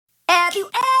Have you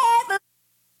ever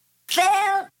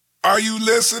felt? Are you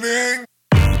listening?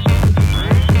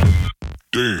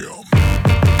 Damn.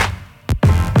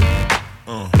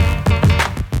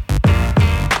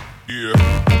 Yeah.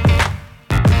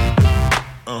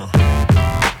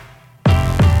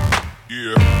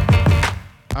 Yeah.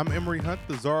 I'm Emory Hunt,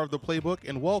 the czar of the playbook,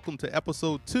 and welcome to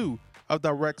episode 2 of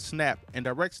Direct Snap. And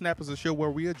Direct Snap is a show where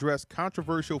we address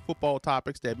controversial football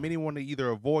topics that many want to either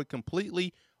avoid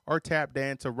completely or tap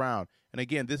dance around. And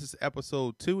again, this is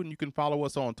episode 2, and you can follow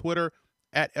us on Twitter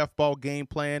at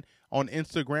FBallGamePlan. On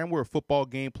Instagram, we're Football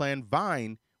Game Plan.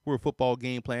 Vine, we're Football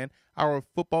Game Plan. Our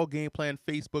Football Game Plan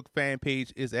Facebook fan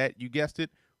page is at, you guessed it,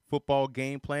 Football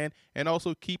Game Plan. And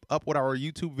also keep up with our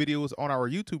YouTube videos on our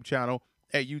YouTube channel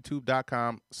at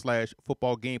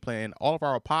youtube.com/footballgameplan. All of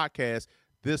our podcasts,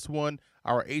 this one,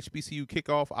 our HBCU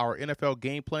kickoff, our NFL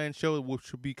game plan show, which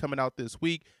should be coming out this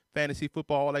week, fantasy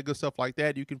football, all that good stuff like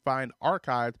that, you can find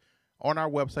archived on our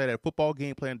website at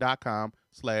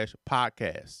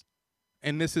footballgameplan.com/podcast.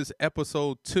 And this is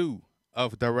episode 2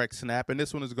 of Direct Snap, and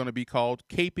this one is going to be called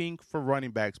Caping for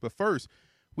Running Backs. But first,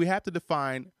 we have to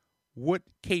define what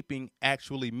caping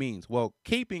actually means. Well,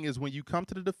 caping is when you come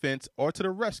to the defense or to the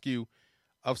rescue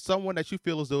of someone that you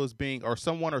feel as though is being, or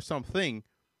someone or something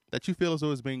that you feel as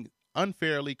though is being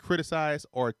unfairly criticized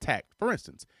or attacked. For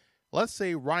instance, let's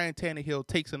say Ryan Tannehill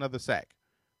takes another sack.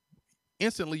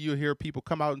 Instantly, you'll hear people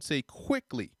come out and say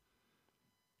quickly,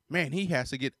 man, he has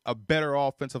to get a better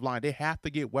offensive line. They have to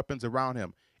get weapons around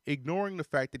him, ignoring the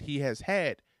fact that he has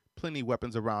had plenty of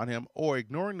weapons around him, or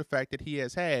ignoring the fact that he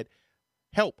has had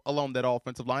help along that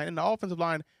offensive line, and the offensive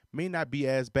line may not be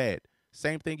as bad.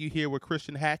 Same thing you hear with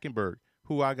Christian Hackenberg,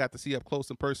 who I got to see up close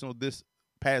and personal this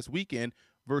past weekend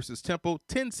versus Temple.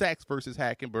 10 sacks versus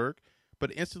Hackenberg,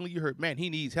 but instantly you heard, man, he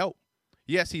needs help.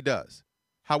 Yes, he does.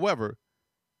 However,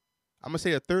 I'm going to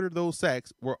say a third of those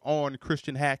sacks were on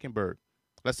Christian Hackenberg.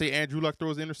 Let's say Andrew Luck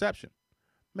throws an interception.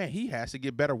 Man, he has to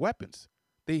get better weapons.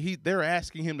 They're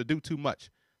asking him to do too much.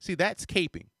 See, that's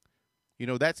caping. You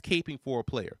know, that's caping for a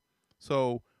player.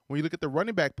 So when you look at the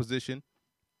running back position,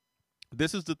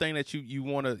 this is the thing that you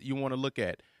want to look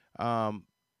at.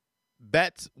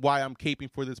 That's why I'm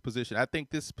caping for this position. I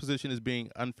think this position is being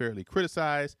unfairly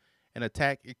criticized and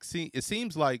attacked. It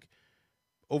seems like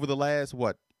over the last,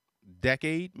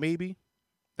 decade maybe?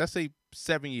 Let's say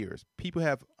 7 years. People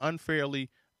have unfairly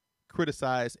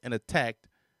criticized and attacked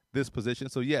this position.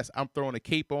 So, yes, I'm throwing a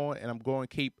cape on, and I'm going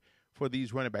cape for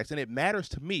these running backs. And it matters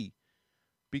to me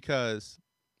because,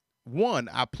 one,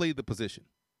 I play the position.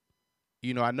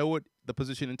 You know, I know what the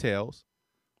position entails.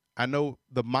 I know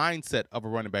the mindset of a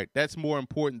running back. That's more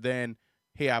important than,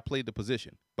 hey, I played the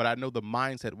position. But I know the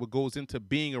mindset, what goes into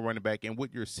being a running back and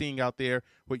what you're seeing out there,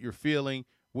 what you're feeling,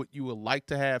 what you would like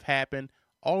to have happen.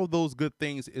 All of those good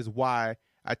things is why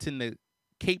I tend to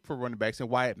cape for running backs and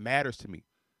why it matters to me.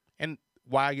 And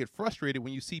why I get frustrated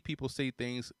when you see people say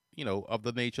things, you know, of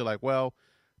the nature like, well,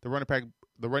 the running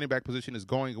back position is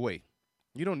going away.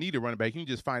 You don't need a running back. You can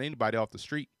just find anybody off the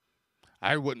street.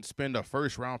 I wouldn't spend a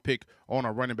first-round pick on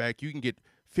a running back. You can get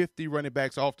 50 running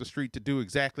backs off the street to do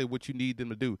exactly what you need them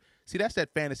to do. See, that's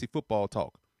that fantasy football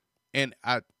talk. And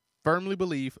I firmly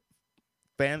believe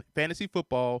fantasy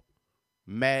football,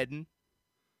 Madden,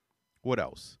 what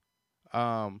else?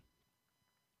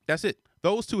 That's it.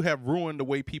 Those two have ruined the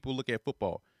way people look at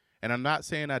football. And I'm not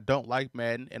saying I don't like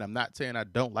Madden, and I'm not saying I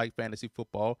don't like fantasy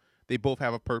football. They both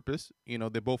have a purpose. You know,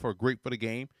 they both are great for the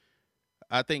game.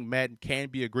 I think Madden can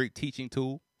be a great teaching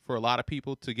tool for a lot of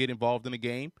people to get involved in the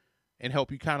game and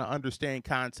help you kind of understand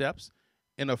concepts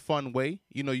in a fun way.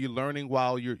 You know, you're learning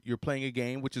while you're playing a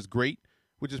game, which is great,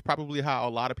 which is probably how a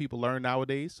lot of people learn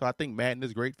nowadays. So I think Madden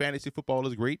is great. Fantasy football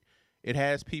is great. It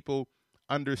has people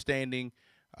understanding,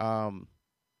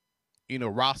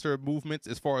 roster movements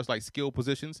as far as like skill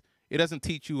positions. It doesn't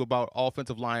teach you about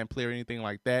offensive line play or anything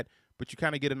like that, but you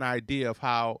kind of get an idea of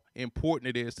how important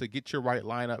it is to get your right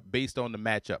lineup based on the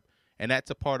matchup. And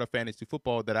that's a part of fantasy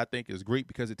football that I think is great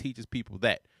because it teaches people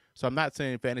that. So I'm not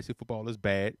saying fantasy football is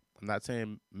bad. I'm not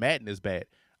saying Madden is bad.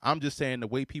 I'm just saying the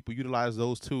way people utilize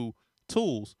those two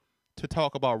tools to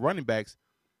talk about running backs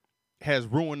has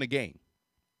ruined the game.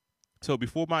 So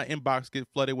before my inbox get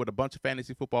flooded with a bunch of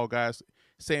fantasy football guys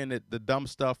saying that the dumb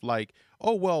stuff like,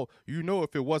 oh, well,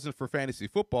 if it wasn't for fantasy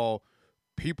football,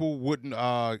 people wouldn't,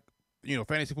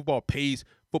 fantasy football pays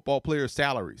football players'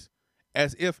 salaries.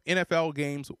 As if NFL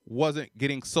games wasn't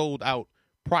getting sold out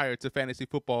prior to fantasy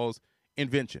football's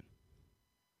invention.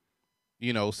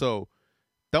 So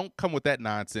don't come with that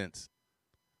nonsense.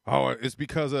 Oh, it's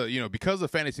because of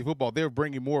fantasy football, they're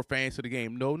bringing more fans to the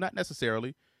game. No, not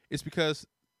necessarily. It's because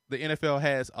the NFL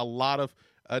has a lot of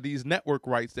these network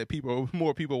rights that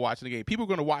more people watching the game. People are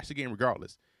going to watch the game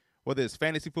regardless, whether it's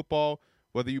fantasy football,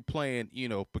 whether you're playing,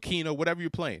 Bikino, whatever you're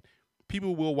playing.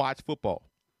 People will watch football,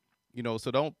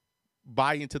 so don't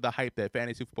buy into the hype that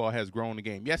fantasy football has grown the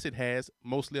game. Yes, it has,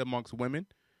 mostly amongst women,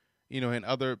 and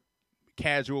other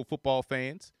casual football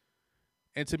fans.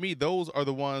 And to me, those are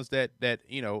the ones that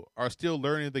are still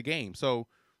learning the game. So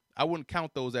I wouldn't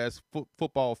count those as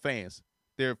football fans.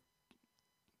 They're,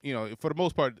 for the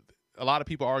most part, a lot of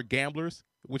people are gamblers,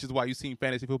 which is why you've seen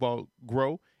fantasy football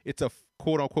grow. It's a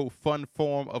quote-unquote fun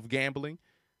form of gambling.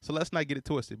 So let's not get it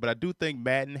twisted. But I do think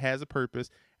Madden has a purpose,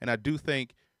 and I do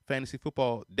think fantasy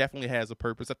football definitely has a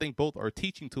purpose. I think both are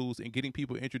teaching tools and getting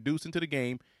people introduced into the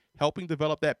game, helping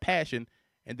develop that passion,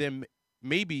 and then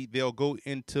maybe they'll go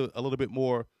into a little bit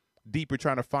more deeper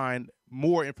trying to find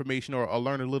more information or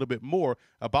learn a little bit more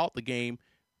about the game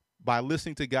by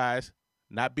listening to guys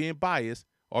not being biased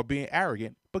or being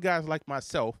arrogant, but guys like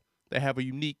myself that have a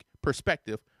unique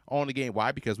perspective on the game.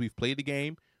 Why? Because we've played the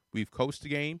game, we've coached the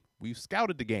game, we've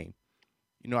scouted the game.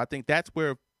 I think that's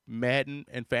where Madden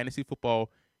and fantasy football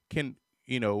can,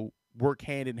 work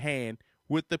hand in hand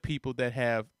with the people that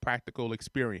have practical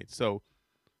experience. So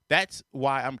that's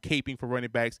why I'm caping for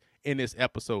running backs in this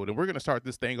episode. And we're going to start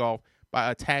this thing off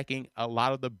by attacking a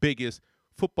lot of the biggest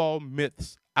football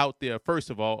myths out there, first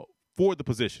of all, for the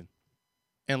position.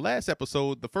 And last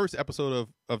episode, the first episode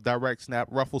of Direct Snap,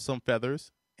 ruffled some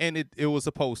feathers, and it was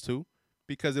supposed to,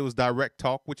 because it was direct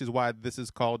talk, which is why this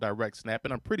is called Direct Snap.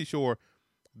 And I'm pretty sure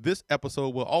this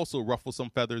episode will also ruffle some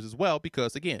feathers as well,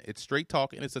 because, again, it's straight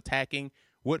talk and it's attacking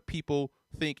what people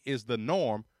think is the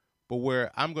norm, but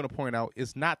where I'm going to point out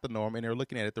it's not the norm and they're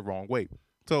looking at it the wrong way.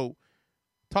 So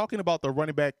talking about the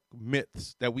running back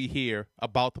myths that we hear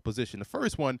about the position. The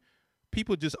first one,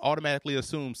 people just automatically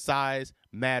assume size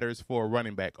matters for a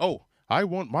running back. Oh, I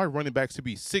want my running backs to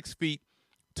be 6 feet,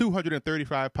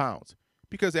 235 pounds,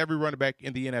 because every running back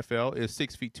in the NFL is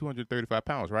 6 feet, 235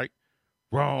 pounds, right?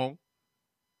 Wrong.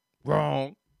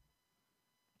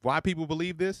 Why people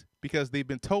believe this? Because they've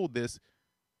been told this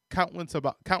countless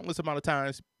amount of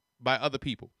times by other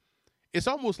people. It's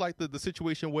almost like the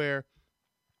situation where,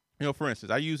 for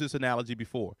instance, I used this analogy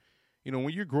before. When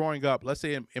you're growing up, let's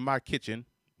say in my kitchen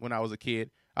when I was a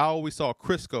kid, I always saw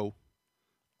Crisco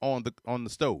on the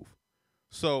stove.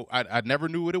 So I never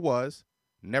knew what it was,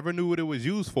 never knew what it was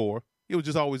used for. It was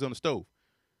just always on the stove.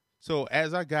 So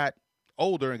as I got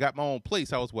older and got my own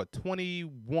place, I was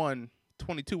 21,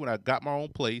 22 when I got my own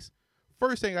place.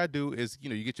 First thing I do is,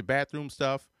 you get your bathroom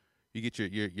stuff, you get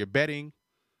your bedding,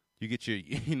 you get your,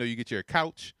 you get your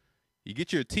couch, you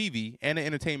get your TV and an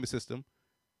entertainment system,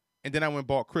 and then I went and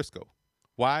bought Crisco.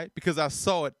 Why? Because I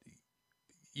saw it,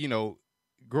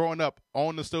 growing up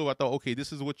on the stove. I thought, okay,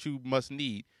 this is what you must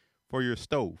need for your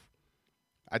stove.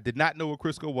 I did not know what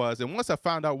Crisco was, and once I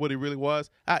found out what it really was,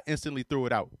 I instantly threw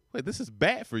it out. Wait, this is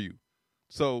bad for you.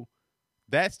 So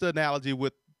that's the analogy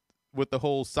with the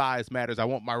whole size matters. I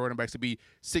want my running backs to be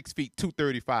 6 feet,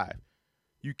 235.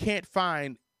 You can't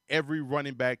find every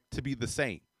running back to be the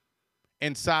same.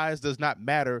 And size does not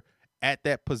matter at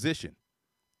that position.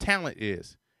 Talent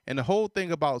is. And the whole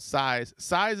thing about size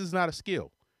is not a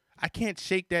skill. I can't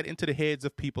shake that into the heads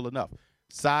of people enough.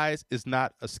 Size is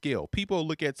not a skill. People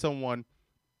look at someone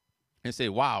and say,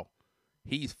 wow,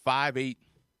 he's 5'8",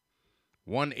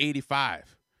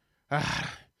 185.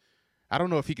 I don't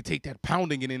know if he could take that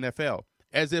pounding in the NFL.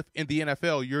 As if in the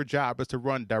NFL, your job is to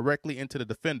run directly into the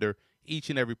defender each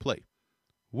and every play.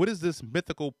 What is this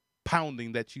mythical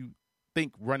pounding that you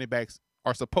think running backs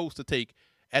are supposed to take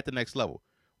at the next level?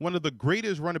 One of the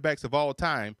greatest running backs of all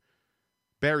time,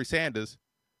 Barry Sanders,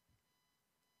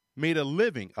 made a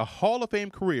living, a Hall of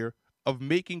Fame career of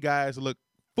making guys look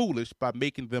foolish by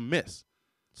making them miss.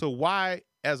 So why,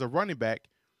 as a running back,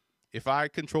 if I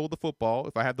control the football,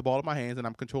 if I have the ball in my hands and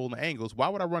I'm controlling the angles, why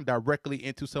would I run directly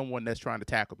into someone that's trying to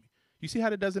tackle me? You see how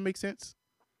that doesn't make sense?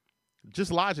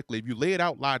 Just logically, if you lay it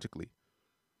out logically,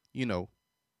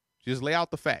 just lay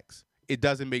out the facts. It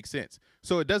doesn't make sense.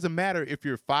 So it doesn't matter if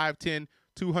you're 5'10",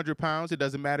 200 pounds. It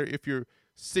doesn't matter if you're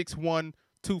 6'1",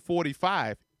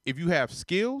 245. If you have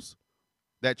skills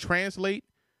that translate,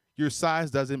 your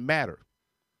size doesn't matter.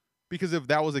 Because if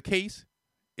that was the case,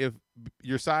 if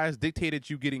your size dictated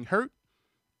you getting hurt,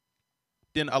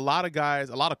 then a lot of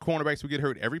cornerbacks would get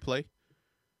hurt every play.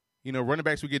 Running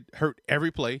backs would get hurt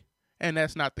every play, and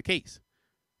that's not the case.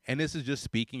 And this is just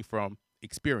speaking from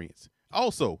experience.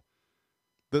 Also,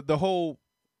 the whole,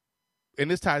 and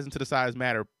this ties into the size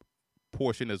matter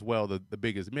portion as well, the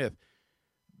biggest myth.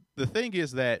 The thing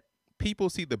is that people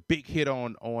see the big hit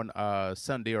on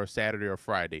Sunday or Saturday or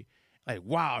Friday, like,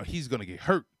 wow, he's going to get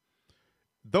hurt.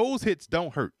 those hits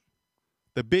don't hurt.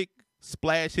 The big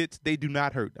splash hits, they do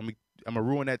not hurt. I'm going to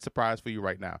ruin that surprise for you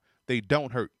right now. They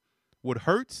don't hurt. What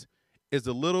hurts is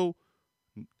the little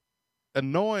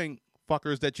annoying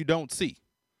fuckers that you don't see.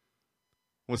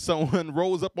 When someone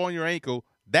rolls up on your ankle,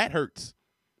 that hurts.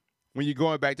 When you're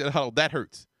going back to the huddle, that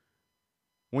hurts.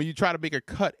 When you try to make a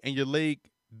cut and your leg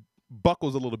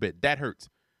buckles a little bit, that hurts.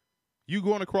 You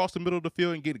going across the middle of the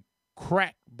field and get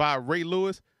cracked by Ray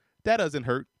Lewis, that doesn't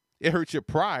hurt. It hurts your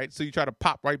pride, so you try to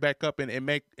pop right back up and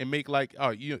make like, oh,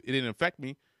 it didn't affect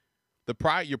me.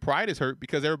 Your pride is hurt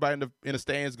because everybody in the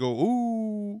stands go,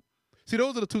 ooh. See,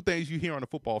 those are the two things you hear on the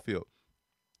football field.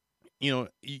 You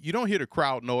don't hear the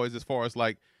crowd noise as far as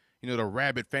like, the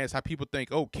rabid fans, how people think,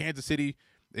 oh, Kansas City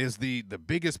is the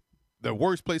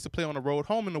worst place to play on the road.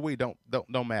 Home and away don't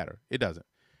matter. It doesn't.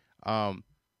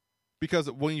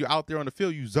 Because when you're out there on the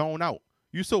field, you zone out.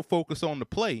 You're so focused on the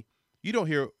play, you don't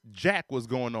hear jack what's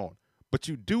going on. But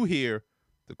you do hear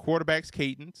the quarterback's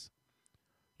cadence.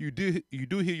 You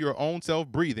do hear your own self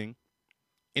breathing.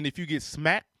 And if you get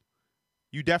smacked,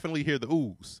 you definitely hear the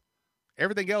ooze.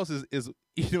 Everything else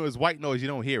is white noise. You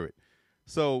don't hear it.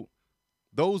 So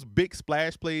those big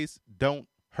splash plays don't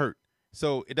hurt.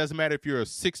 So it doesn't matter if you're a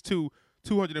 6'2",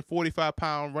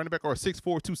 245-pound running back or a 6'4",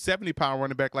 270-pound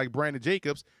running back like Brandon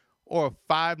Jacobs or a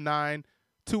 5'9",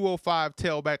 205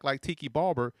 tailback like Tiki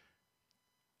Barber.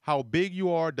 How big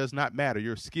you are does not matter.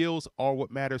 Your skills are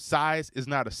what matter. Size is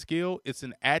not a skill. It's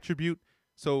an attribute.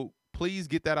 So please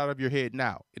get that out of your head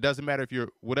now. It doesn't matter if you're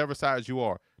whatever size you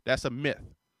are. That's a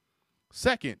myth.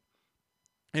 Second,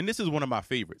 and this is one of my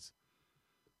favorites,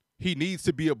 he needs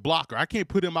to be a blocker. I can't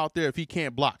put him out there if he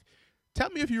can't block.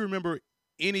 Tell me if you remember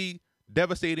any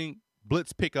devastating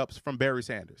blitz pickups from Barry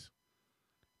Sanders.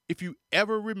 If you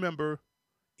ever remember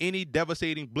any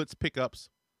devastating blitz pickups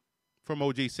from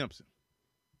O.J. Simpson.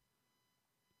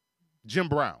 Jim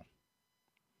Brown.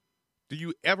 Do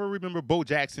you ever remember Bo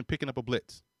Jackson picking up a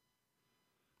blitz?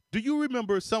 Do you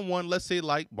remember someone, let's say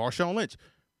like Marshawn Lynch,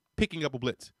 picking up a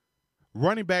blitz?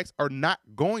 Running backs are not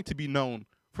going to be known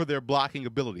for their blocking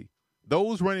ability.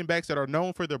 Those running backs that are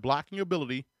known for their blocking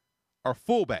ability are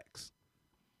fullbacks.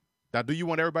 Now, do you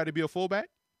want everybody to be a fullback?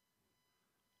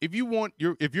 If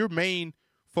your main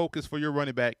focus for your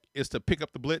running back is to pick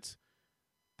up the blitz,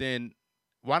 then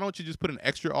why don't you just put an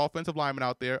extra offensive lineman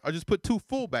out there or just put two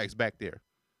fullbacks back there?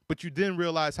 But you didn't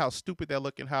realize how stupid that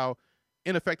look and how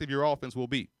ineffective your offense will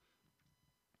be.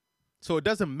 So it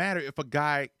doesn't matter if a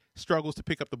guy struggles to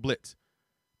pick up the blitz.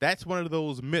 That's one of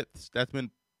those myths that's been,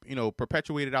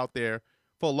 perpetuated out there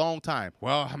for a long time.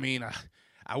 Well, I mean,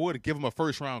 I would have given him a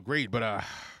first-round grade, but,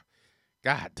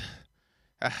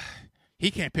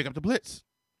 he can't pick up the blitz.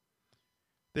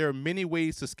 There are many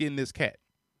ways to skin this cat.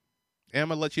 And I'm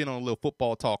going to let you in on a little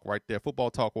football talk right there, Football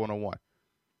Talk 101.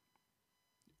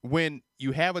 When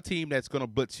you have a team that's going to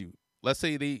blitz you, let's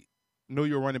say they know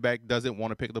your running back doesn't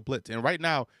want to pick up the blitz. And right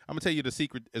now, I'm going to tell you the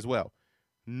secret as well.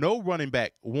 No running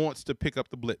back wants to pick up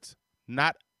the blitz.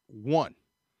 Not one.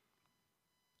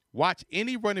 Watch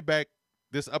any running back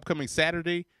this upcoming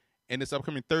Saturday and this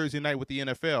upcoming Thursday night with the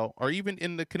NFL or even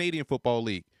in the Canadian Football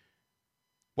League.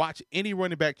 Watch any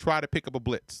running back try to pick up a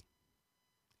blitz.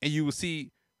 And you will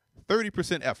see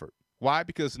 30% effort. Why?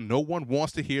 Because no one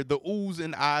wants to hear the oohs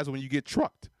and ahs when you get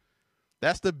trucked.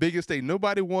 That's the biggest thing.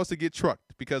 Nobody wants to get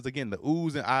trucked because, again, the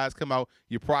oohs and ahs come out.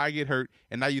 You probably get hurt,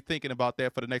 and now you're thinking about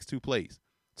that for the next two plays.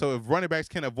 So if running backs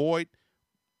can avoid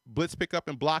blitz pickup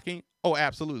and blocking, oh,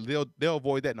 absolutely. They'll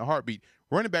avoid that in a heartbeat.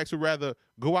 Running backs would rather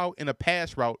go out in a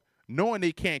pass route knowing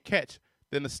they can't catch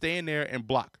than to stand there and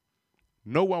block.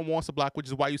 No one wants to block, which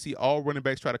is why you see all running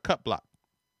backs try to cut block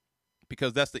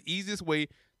because that's the easiest way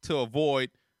to avoid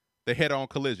the head-on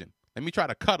collision. Let me try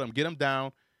to cut them, get them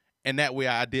down, and that way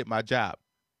I did my job.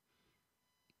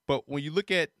 But when you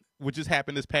look at what just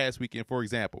happened this past weekend, for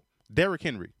example, Derrick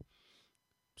Henry,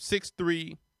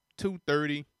 6'3",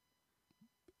 230,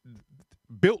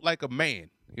 built like a man,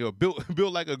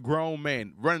 built like a grown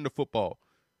man running the football.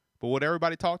 But what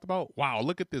everybody talked about, wow,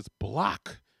 look at this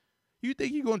block. You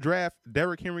think you're going to draft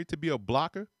Derrick Henry to be a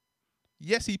blocker?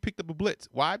 Yes, he picked up a blitz.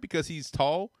 Why? Because he's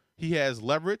tall, he has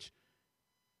leverage,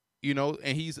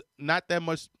 and he's not that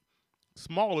much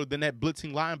smaller than that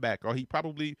blitzing linebacker, or he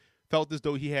probably felt as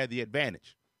though he had the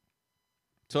advantage.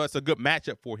 So that's a good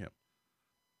matchup for him.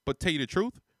 But tell you the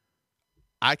truth,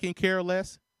 I can care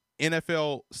less.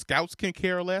 NFL scouts can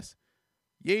care less.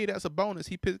 Yeah, that's a bonus.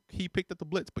 He picked up the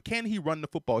blitz. But can he run the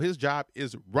football? His job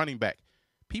is running back.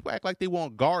 People act like they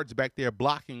want guards back there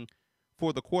blocking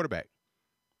for the quarterback.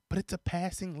 But it's a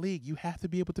passing league. You have to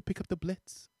be able to pick up the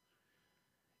blitz.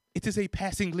 It is a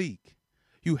passing league.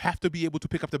 You have to be able to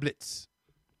pick up the blitz.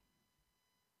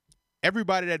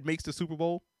 Everybody that makes the Super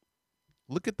Bowl,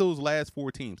 look at those last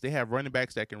 4 teams. They have running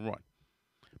backs that can run.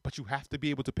 But you have to be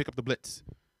able to pick up the blitz.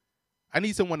 I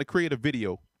need someone to create a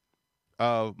video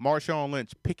of Marshawn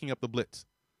Lynch picking up the blitz.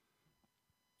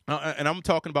 And I'm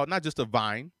talking about not just a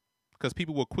Vine, because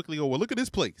people will quickly go, well, look at this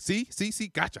play. See,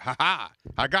 gotcha. Ha-ha,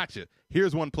 I gotcha.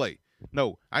 Here's one play.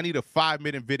 No, I need a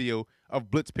 5-minute video of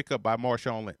blitz pickup by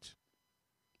Marshawn Lynch.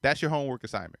 That's your homework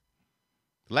assignment.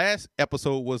 Last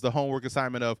episode was the homework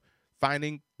assignment of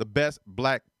finding the best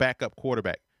black backup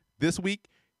quarterback. This week,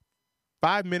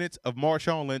 5 minutes of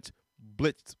Marshawn Lynch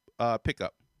blitz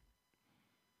pickup.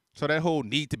 So that whole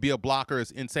need to be a blocker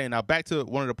is insane. Now, back to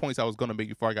one of the points I was going to make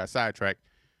before I got sidetracked.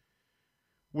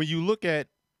 When you look at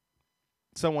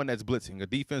someone that's blitzing, a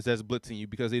defense that's blitzing you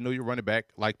because they know you're running back,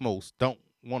 like most, don't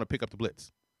want to pick up the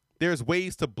blitz. There's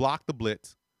ways to block the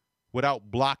blitz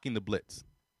without blocking the blitz.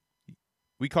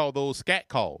 We call those scat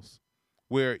calls,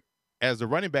 where as a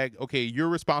running back, okay, you're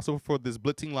responsible for this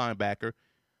blitzing linebacker.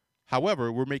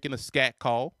 However, we're making a scat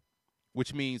call,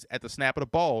 which means at the snap of the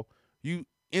ball, you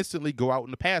instantly go out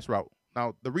in the pass route.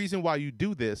 Now, the reason why you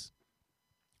do this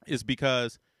is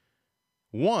because,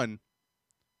 one,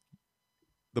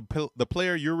 the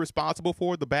player you're responsible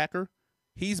for, the backer,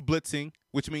 he's blitzing,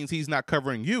 which means he's not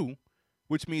covering you,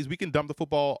 which means we can dump the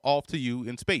football off to you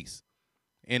in space.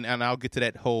 And I'll get to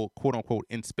that whole quote-unquote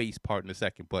in space part in a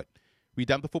second. But we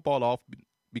dump the football off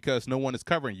because no one is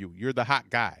covering you. You're the hot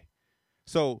guy.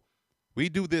 So we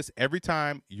do this every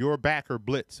time your backer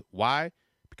blitz. Why?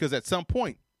 Because at some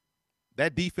point,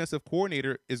 that defensive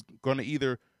coordinator is going to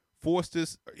either force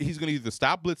this, he's going to either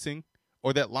stop blitzing,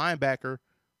 or that linebacker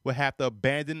will have to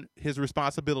abandon his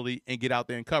responsibility and get out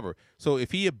there and cover. So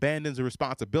if he abandons the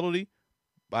responsibility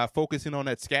by focusing on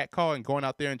that scat call and going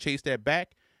out there and chase that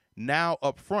back, now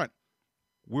up front,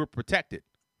 we're protected.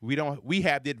 We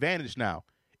have the advantage now.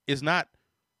 It's not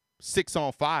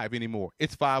 6-on-5 anymore.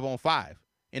 It's 5-on-5.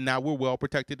 And now we're well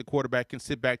protected. The quarterback can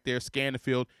sit back there, scan the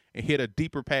field, and hit a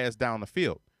deeper pass down the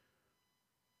field.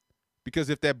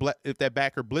 Because if that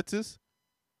backer blitzes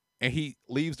and he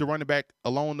leaves the running back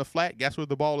alone in the flat, guess where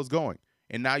the ball is going?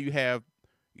 And now you have,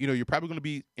 you're probably going to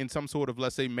be in some sort of,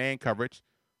 let's say, man coverage.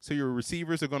 So your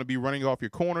receivers are going to be running off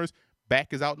your corners.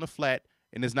 Back is out in the flat,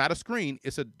 and it's not a screen.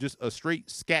 It's just a straight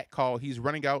scat call. He's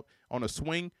running out on a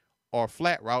swing or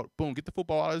flat route. Boom, get the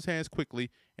football out of his hands quickly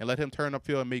and let him turn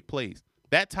upfield and make plays.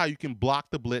 That's how you can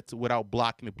block the blitz without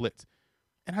blocking the blitz.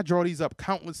 And I draw these up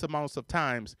countless amounts of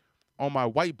times on my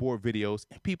whiteboard videos,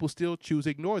 and people still choose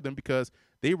to ignore them because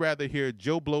they rather hear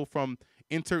Joe Blow from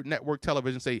insert network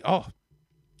television say, oh,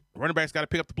 running back's got to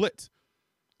pick up the blitz.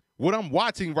 What I'm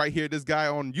watching right here, this guy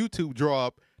on YouTube draw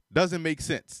up, doesn't make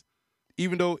sense.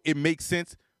 Even though it makes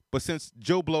sense, but since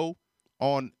Joe Blow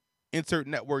on insert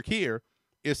network here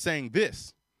is saying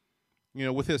this,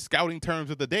 with his scouting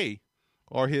terms of the day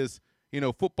or his,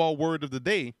 football word of the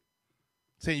day,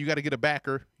 saying you got to get a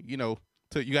backer,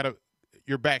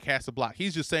 your back has to block.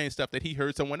 He's just saying stuff that he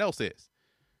heard someone else says.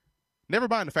 Never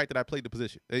mind the fact that I played the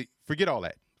position. Forget all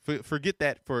that. Forget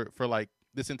that for like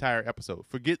this entire episode.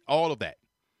 Forget all of that.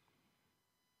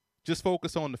 Just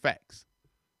focus on the facts.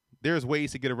 There's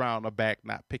ways to get around a back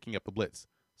not picking up the blitz.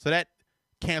 So that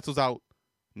cancels out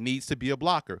needs to be a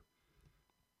blocker.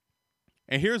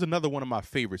 And here's another one of my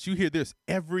favorites. You hear this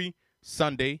every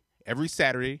Sunday, every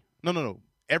Saturday. No.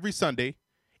 Every Sunday,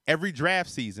 every draft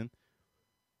season,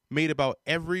 made about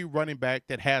every running back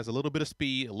that has a little bit of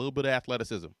speed, a little bit of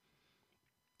athleticism.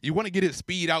 You want to get his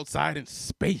speed outside in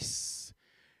space.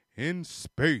 In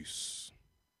space.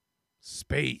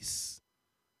 Space.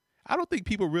 I don't think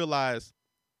people realize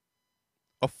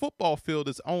a football field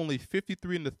is only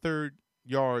 53 1/3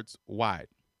 yards wide.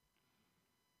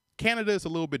 Canada is a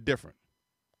little bit different.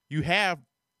 You have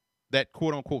that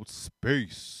quote-unquote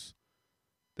space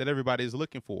that everybody is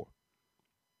looking for.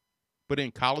 But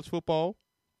in college football,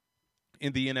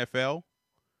 in the NFL,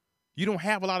 you don't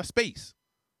have a lot of space.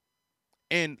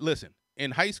 And listen,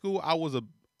 in high school, I was a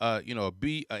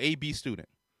AB student.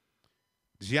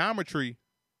 Geometry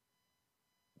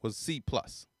was C+.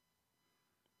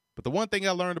 But the one thing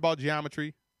I learned about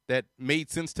geometry that made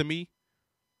sense to me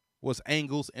was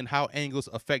angles and how angles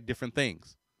affect different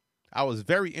things. I was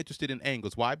very interested in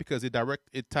angles. Why? Because it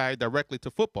tied directly to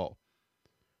football.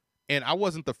 And I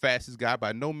wasn't the fastest guy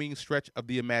by no means stretch of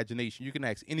the imagination. You can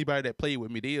ask anybody that played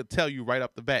with me. They'll tell you right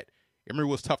off the bat. Emery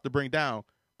was tough to bring down,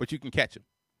 but you can catch him.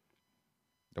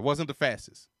 I wasn't the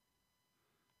fastest.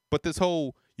 But this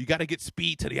whole, you got to get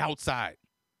speed to the outside.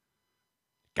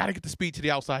 Got to get the speed to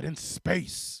the outside in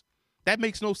space. That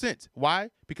makes no sense. Why?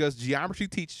 Because geometry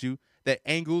teaches you that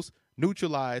angles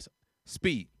neutralize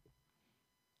speed.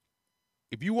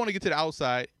 If you want to get to the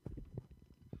outside,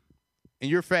 and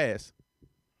you're fast,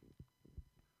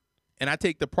 and I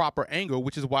take the proper angle,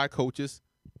 which is why coaches,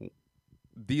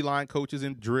 D-line coaches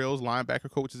in drills, linebacker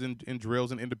coaches in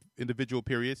drills and individual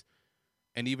periods,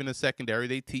 and even in secondary,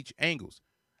 they teach angles.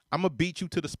 I'm going to beat you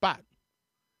to the spot.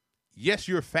 Yes,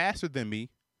 you're faster than me,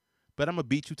 but I'm going to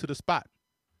beat you to the spot.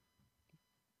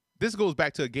 This goes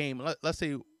back to a game, let's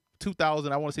say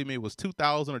 2000, I want to say maybe it was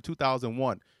 2000 or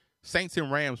 2001. Saints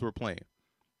and Rams were playing.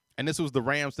 And this was the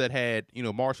Rams that had,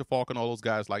 Marshall Faulk and all those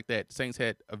guys like that. Saints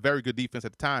had a very good defense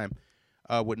at the time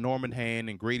with Norman Hand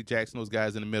and Grady Jackson, those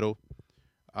guys in the middle.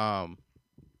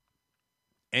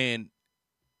 And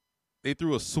they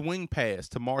threw a swing pass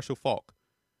to Marshall Faulk.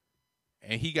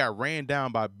 And he got ran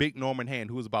down by big Norman Hand,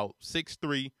 who was about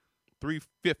 6'3",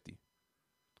 350.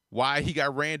 Why he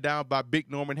got ran down by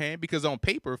big Norman Hand? Because on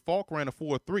paper, Faulk ran a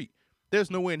 4.3. There's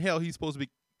no way in hell he's supposed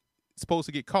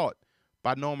to get caught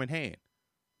by Norman Hand.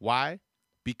 Why?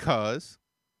 Because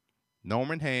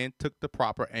Norman Hand took the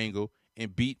proper angle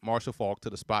and beat Marshall Faulk to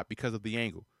the spot because of the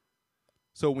angle.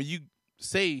 So when you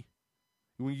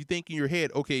think in your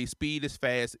head, okay, speed is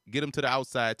fast, get him to the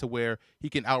outside to where he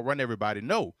can outrun everybody.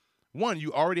 No. One,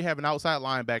 you already have an outside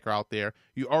linebacker out there.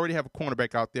 You already have a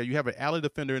cornerback out there. You have an alley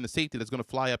defender and a safety that's going to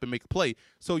fly up and make a play.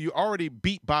 So you're already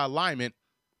beat by alignment,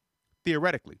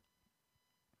 theoretically.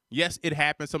 Yes, it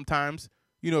happens sometimes.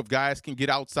 If guys can get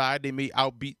outside, they may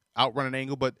outrun an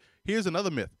angle. But here's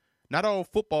another myth. Not all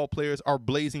football players are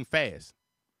blazing fast.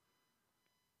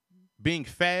 Being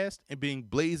fast and being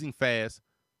blazing fast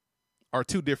are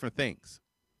two different things.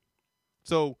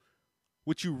 So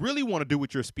what you really want to do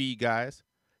with your speed guys,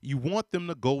 you want them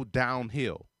to go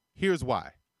downhill. Here's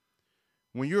why.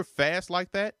 When you're fast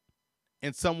like that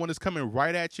and someone is coming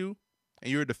right at you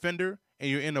and you're a defender and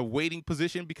you're in a waiting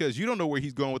position because you don't know where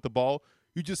he's going with the ball,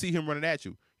 you just see him running at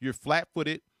you. You're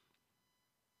flat-footed,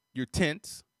 you're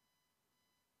tense,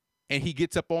 and he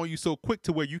gets up on you so quick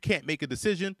to where you can't make a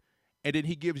decision, and then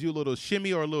he gives you a little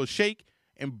shimmy or a little shake,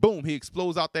 and boom, he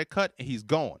explodes out that cut, and he's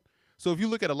gone. So if you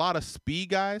look at a lot of speed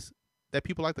guys that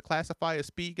people like to classify as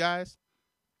speed guys,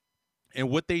 and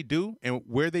what they do and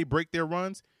where they break their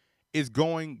runs is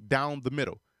going down the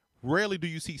middle. Rarely do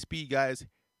you see speed guys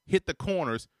hit the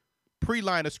corners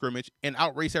pre-line of scrimmage and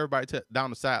outrace everybody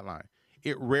down the sideline.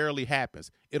 It rarely happens.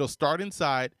 It'll start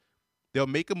inside, they'll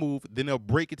make a move, then they'll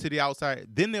break it to the outside,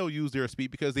 then they'll use their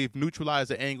speed because they've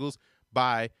neutralized the angles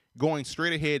by going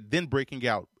straight ahead, then breaking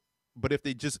out. But if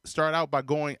they just start out by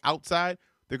going outside,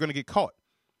 they're going to get caught.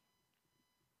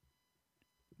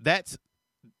 That's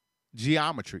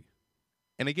geometry.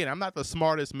 And again, I'm not the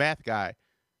smartest math guy,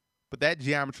 but that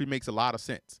geometry makes a lot of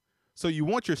sense. So you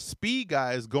want your speed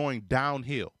guys going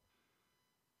downhill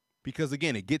because,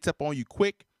 again, it gets up on you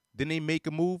quick. Then they make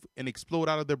a move and explode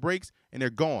out of their brakes, and they're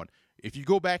gone. If you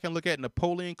go back and look at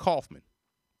Napoleon Kaufman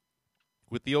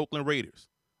with the Oakland Raiders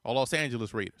or Los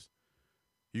Angeles Raiders,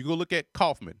 you go look at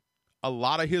Kaufman, a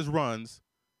lot of his runs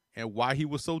and why he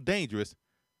was so dangerous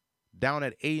down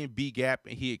at A and B gap,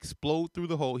 and he explodes through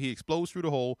the hole. He explodes through the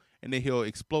hole, and then he'll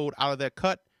explode out of that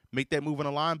cut, make that move on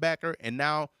a linebacker, and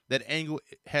now that angle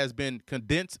has been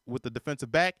condensed with the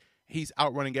defensive back. He's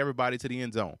outrunning everybody to the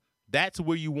end zone. That's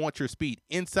where you want your speed,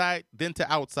 inside, then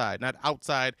to outside, not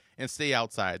outside and stay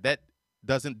outside. That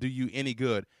doesn't do you any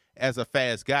good as a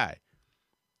fast guy.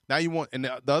 Now you want, and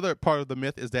the other part of the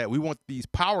myth is that we want these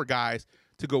power guys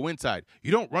to go inside.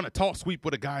 You don't run a tall sweep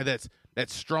with a guy that's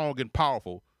strong and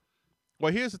powerful.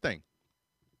 Well, here's the thing.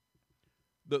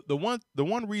 The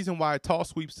one reason why tall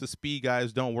sweeps to speed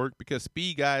guys don't work because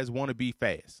speed guys want to be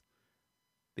fast.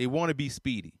 They want to be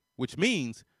speedy, which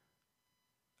means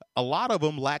a lot of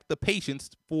them lack the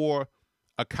patience for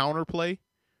a counter play,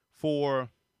 for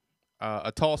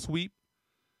a tall sweep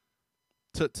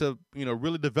to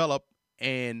really develop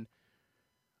and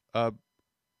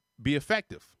be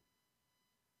effective.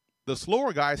 The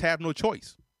slower guys have no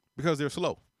choice because they're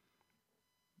slow,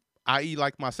 i.e.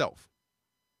 like myself.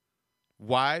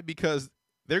 Why? Because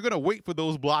they're going to wait for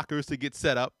those blockers to get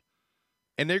set up,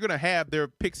 and they're going to have their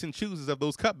picks and chooses of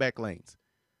those cutback lanes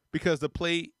because the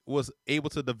play was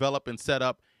able to develop and set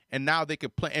up, and now they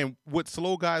could play. And with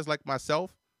slower guys like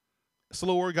myself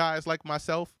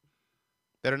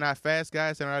that are not fast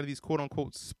guys, that are out of these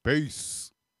quote-unquote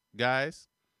space guys,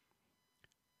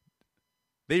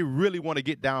 they really want to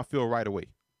get downfield right away.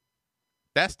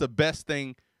 That's the best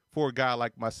thing for a guy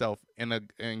like myself and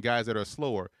guys that are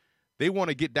slower. They want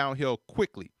to get downhill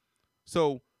quickly.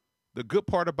 So the good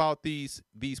part about these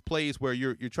plays where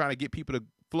you're trying to get people to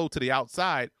flow to the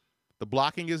outside, the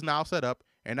blocking is now set up,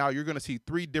 and now you're going to see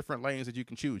three different lanes that you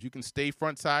can choose. You can stay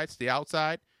front side, stay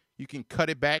outside. You can cut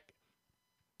it back,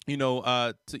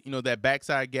 to that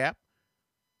backside gap,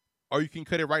 or you can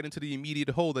cut it right into the immediate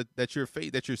hole that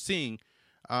you're seeing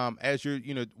as you're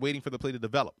waiting for the play to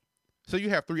develop. So you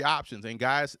have three options, and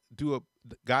guys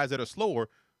that are slower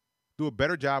do a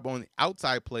better job on the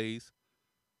outside plays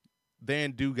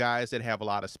than do guys that have a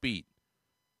lot of speed.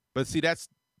 But see, that's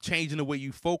changing the way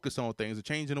you focus on things, or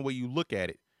changing the way you look at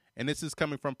it, and this is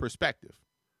coming from perspective.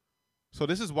 So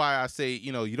this is why I say,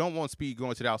 you don't want speed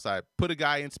going to the outside. Put a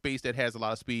guy in space that has a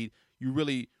lot of speed. You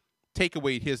really take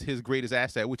away his greatest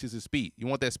asset, which is his speed. You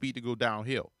want that speed to go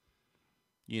downhill.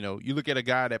 You look at a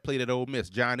guy that played at Ole Miss,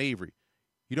 John Avery.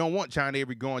 You don't want John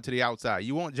Avery going to the outside.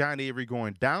 You want John Avery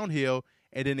going downhill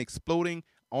and then exploding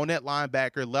on that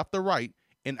linebacker left or right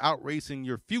and outracing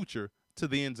your future to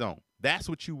the end zone. That's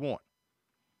what you want.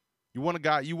 You want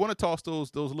to toss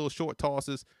those little short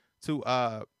tosses to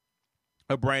a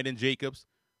Brandon Jacobs,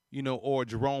 or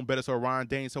Jerome Bettis or Ron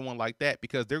Dane, someone like that,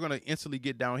 because they're going to instantly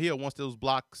get downhill once those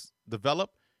blocks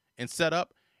develop and set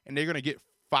up, and they're going to get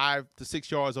 5 to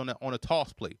 6 yards on a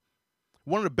toss play.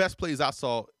 One of the best plays I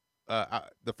saw,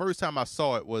 the first time I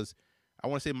saw it was, I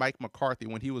want to say Mike McCarthy,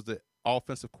 when he was the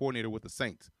offensive coordinator with the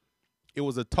Saints. It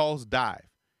was a toss dive.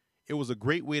 It was a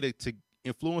great way to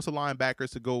influence the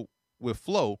linebackers to go with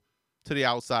flow to the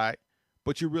outside,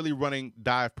 but you're really running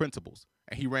dive principles.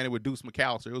 And he ran it with Deuce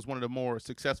McAllister. It was one of the more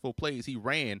successful plays he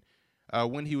ran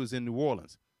when he was in New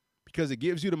Orleans, because it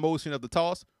gives you the motion of the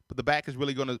toss, but the back is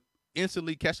really going to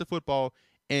instantly catch the football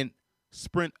and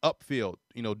sprint upfield,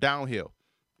 downhill.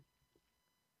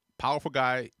 Powerful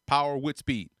guy, power with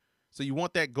speed. So you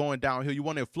want that going downhill. You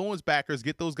want to influence backers,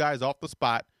 get those guys off the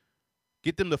spot,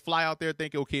 get them to fly out there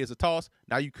thinking, okay, it's a toss.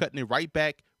 Now you're cutting it right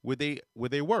back where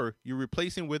they were. You're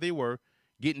replacing where they were,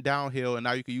 getting downhill, and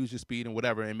now you can use your speed and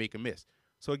whatever and make a miss.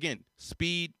 So again,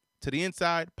 speed to the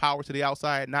inside, power to the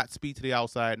outside, not speed to the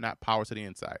outside, not power to the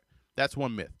inside. That's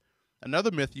one myth. Another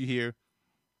myth you hear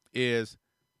is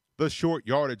the short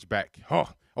yardage back. Oh,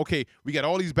 okay, we got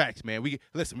all these backs, man. We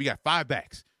got 5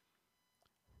 backs.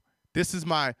 This is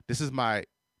my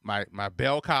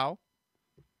bell cow.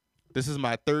 This is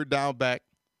my third down back.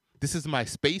 This is my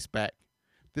space back.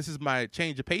 This is my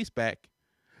change of pace back.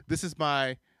 This is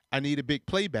my I need a big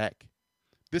play back.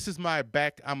 This is my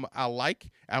back I like.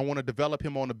 I want to develop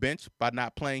him on the bench by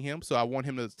not playing him. So I want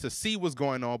him to see what's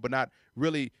going on, but not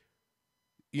really,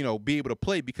 be able to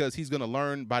play, because he's going to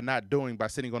learn by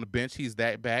sitting on the bench. He's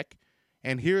that back.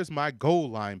 And here's my goal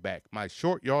line back, my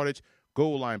short yardage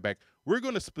goal line back. We're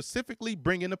going to specifically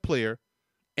bring in a player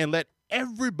and let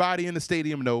everybody in the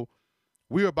stadium know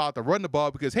we're about to run the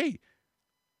ball, because, hey,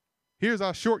 here's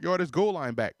our short yardage goal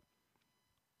line back.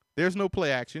 There's no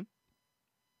play action.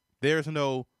 There's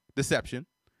no deception.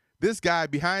 This guy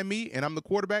behind me, and I'm the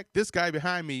quarterback, this guy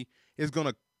behind me is going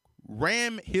to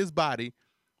ram his body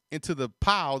into the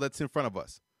pile that's in front of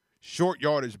us. Short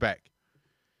yardage back.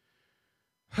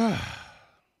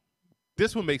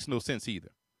 This one makes no sense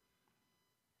either.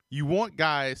 You want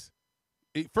guys,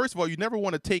 first of all, you never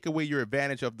want to take away your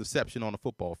advantage of deception on a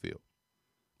football field.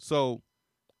 So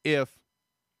if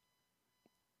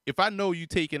I know you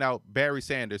taking out Barry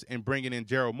Sanders and bringing in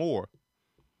Gerald Moore,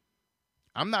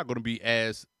 I'm not going to be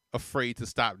as afraid to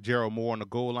stop Gerald Moore on the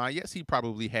goal line. Yes, he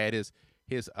probably had his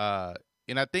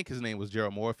and I think his name was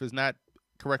Gerald Moore. If it's not,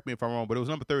 correct me if I'm wrong, but it was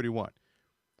number 31,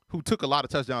 who took a lot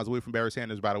of touchdowns away from Barry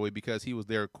Sanders, by the way, because he was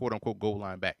their quote-unquote goal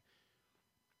line back.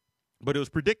 But it was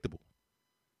predictable,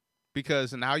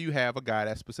 because now you have a guy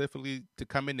that's specifically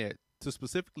come in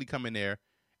there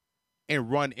and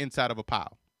run inside of a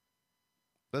pile.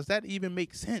 Does that even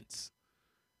make sense?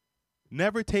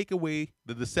 Never take away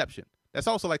the deception. That's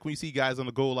also like when you see guys on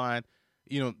the goal line,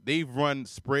 they've run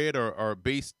spread or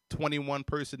base 21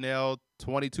 personnel,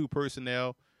 22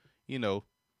 personnel,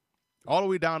 all the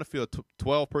way down the field,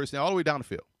 12 personnel, all the way down the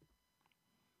field.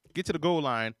 Get to the goal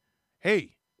line.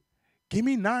 Hey, give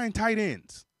me 9 tight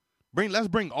ends. Let's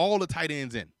bring all the tight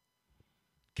ends in.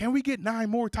 Can we get 9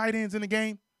 more tight ends in the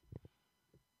game?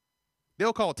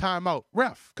 They'll call timeout.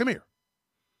 Ref, come here.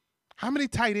 How many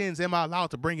tight ends am I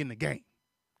allowed to bring in the game?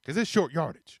 Because it's short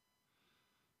yardage.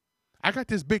 I got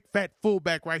this big fat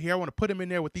fullback right here. I want to put him in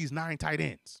there with these 9 tight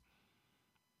ends.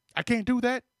 I can't do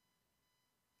that?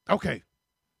 Okay.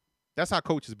 That's how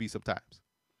coaches be sometimes.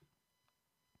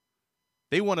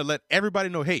 They want to let everybody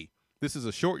know, hey, this is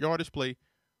a short yardage play.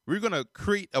 We're going to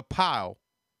create a pile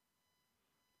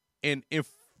and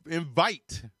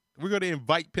invite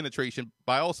penetration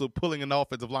by also pulling an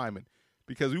offensive lineman,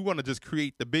 because we want to just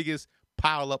create the biggest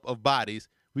pile up of bodies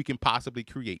we can possibly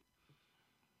create.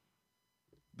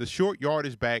 The short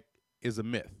yardage back is a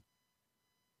myth.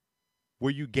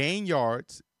 Where you gain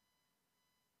yards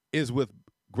is with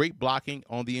Great blocking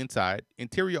on the inside.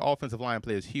 Interior offensive line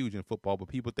play is huge in football, but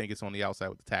people think it's on the outside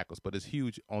with the tackles, but it's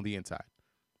huge on the inside.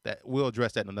 That we'll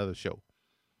address that in another show.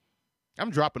 I'm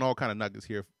dropping all kind of nuggets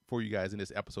here for you guys in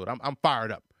this episode. I'm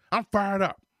fired up. I'm fired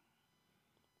up.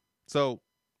 So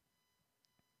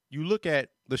you look at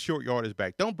the short yardage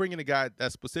back. Don't bring in a guy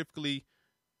that's specifically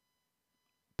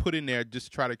put in there just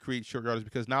to try to create short yardage,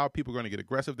 because now people are going to get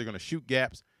aggressive. They're going to shoot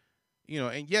gaps.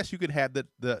 And yes, you could have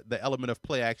the element of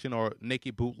play action or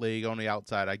naked bootleg on the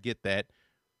outside. I get that.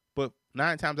 But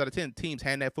 9 times out of 10, teams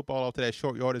hand that football off to that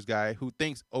short yardage guy who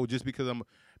thinks, oh, just because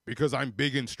I'm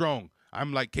big and strong,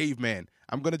 I'm like caveman,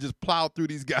 I'm going to just plow through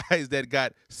these guys that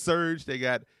got surge, they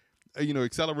got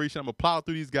acceleration. I'm going to plow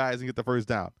through these guys and get the first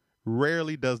down.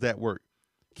 Rarely does that work.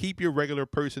 Keep your regular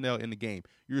personnel in the game.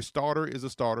 Your starter is a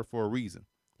starter for a reason.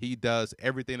 He does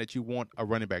everything that you want a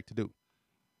running back to do.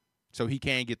 So he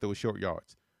can get those short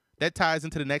yards. That ties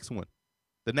into the next one,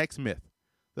 the next myth,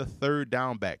 the third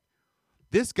down back.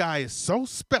 This guy is so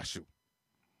special.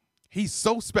 He's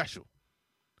so special.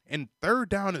 And third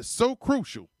down is so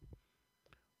crucial.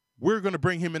 We're going to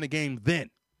bring him in the game then.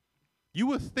 You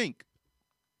would think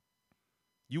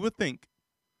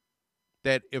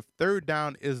that if third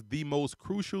down is the most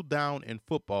crucial down in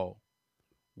football,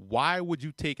 why would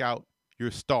you take out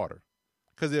your starter?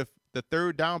 Because if the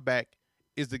third down back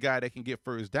is the guy that can get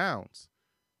first downs,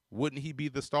 wouldn't he be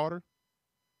the starter?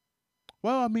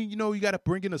 Well, I mean, you got to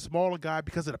bring in a smaller guy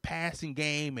because of the passing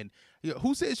game. And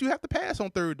who says you have to pass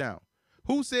on third down?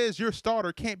 Who says your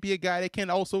starter can't be a guy that can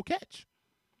also catch?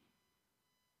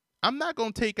 I'm not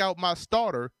going to take out my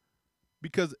starter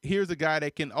because here's a guy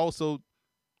that can also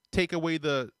take away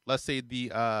the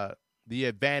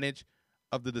advantage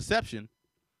of the deception.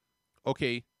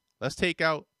 Okay, let's take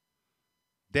out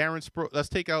Darren Sproles. Let's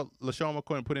take out LaShawn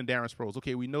McCoy and put in Darren Sproles.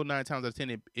 Okay, we know 9 times out of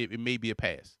 10 it may be a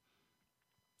pass.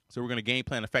 So we're going to game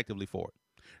plan effectively for it.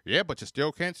 Yeah, but you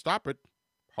still can't stop it.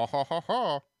 Ha, ha, ha,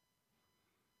 ha.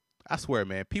 I swear,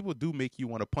 man, people do make you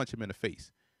want to punch him in the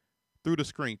face. Through the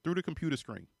screen, through the computer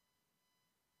screen.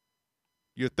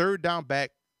 Your third down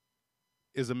back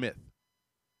is a myth.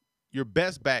 Your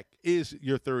best back is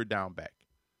your third down back.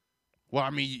 Well, I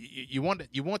mean, you want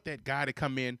that guy to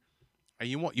come in, and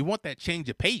you want that change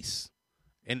of pace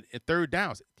and third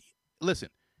downs. Listen,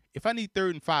 if I need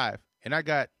 3rd and 5 and I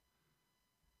got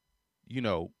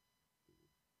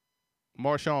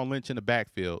Marshawn Lynch in the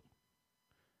backfield,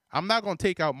 I'm not going to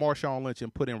take out Marshawn Lynch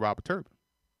and put in Robert Turbin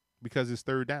because it's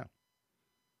third down.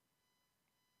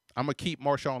 I'm going to keep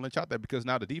Marshawn Lynch out there because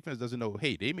now the defense doesn't know,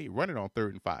 hey, they may run it on 3rd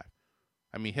and 5.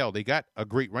 I mean, hell, they got a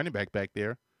great running back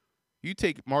there. You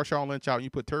take Marshawn Lynch out and you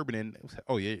put Turbin in,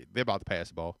 oh, yeah, they're about to pass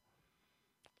the ball.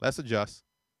 Let's adjust.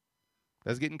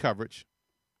 Let's get in coverage.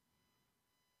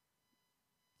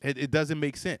 It doesn't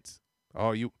make sense.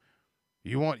 Oh, you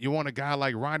want a guy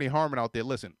like Ronnie Harmon out there.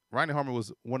 Listen, Ronnie Harmon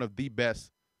was one of the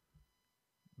best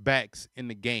backs in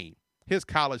the game. His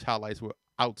college highlights were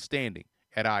outstanding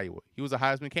at Iowa. He was a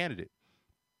Heisman candidate.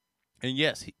 And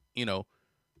yes,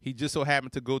 he just so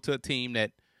happened to go to a team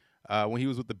that when he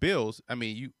was with the Bills, I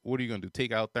mean, what are you going to do?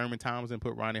 Take out Thurman Thomas and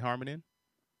put Ronnie Harmon in?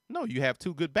 No, you have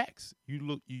 2 good backs.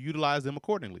 You utilize them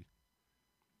accordingly.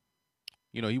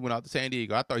 He went out to San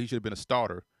Diego. I thought he should have been a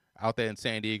starter out there in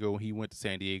San Diego when he went to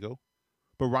San Diego.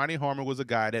 But Ronnie Harmon was a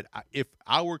guy that if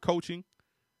I were coaching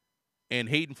and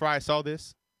Hayden Fry saw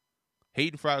this,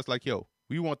 Hayden Fry was like, yo,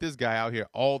 we want this guy out here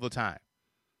all the time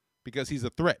because he's a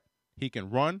threat. He can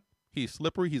run. He's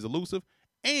slippery. He's elusive.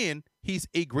 And he's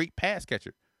a great pass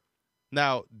catcher.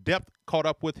 Now, depth caught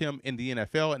up with him in the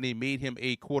NFL, and they made him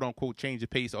a quote-unquote change of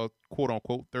pace or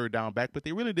quote-unquote third down back, but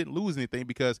they really didn't lose anything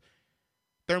because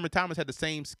Thurman Thomas had the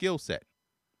same skill set.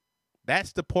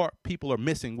 That's the part people are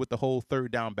missing with the whole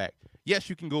third down back. Yes,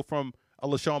 you can go from a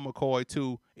LaShawn McCoy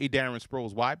to a Darren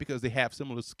Sproles. Why? Because they have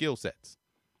similar skill sets.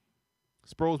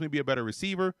 Sproles may be a better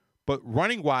receiver, but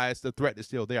running-wise, the threat is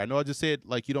still there. I know I just said,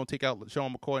 you don't take out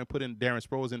LaShawn McCoy and put in Darren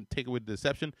Sproles and take away the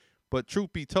deception, but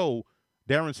truth be told,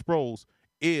 Darren Sproles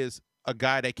is a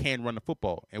guy that can run the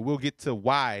football, and we'll get to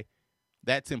why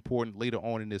that's important later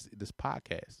on in this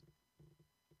podcast.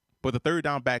 But the third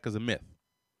down back is a myth.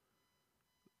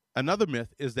 Another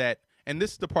myth is that, and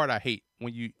this is the part I hate,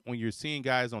 when you're seeing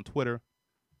guys on Twitter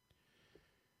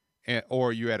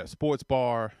or you're at a sports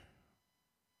bar.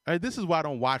 This is why I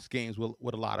don't watch games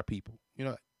with a lot of people.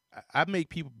 I make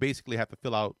people basically have to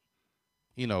fill out,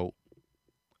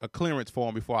 a clearance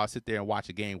form before I sit there and watch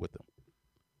a game with them.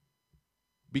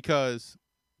 Because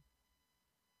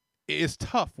it's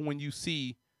tough when you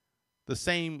see the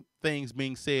same things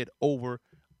being said over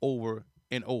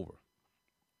and over.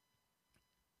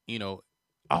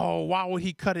 Oh, why would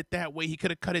he cut it that way? He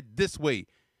could have cut it this way.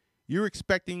 you're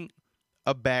expecting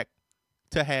a back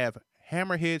to have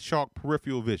hammerhead shark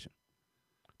peripheral vision.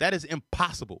 That is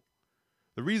impossible.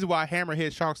 The reason why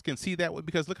hammerhead sharks can see that way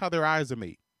because look how their eyes are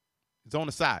made. It's on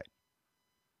the side.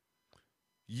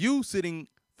 You sitting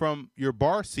from your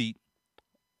bar seat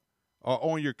or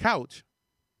on your couch,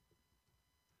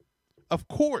 of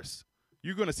course,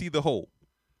 you're going to see the hole.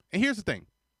 And here's the thing.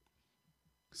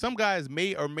 Some guys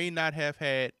may or may not have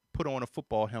had put on a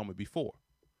football helmet before.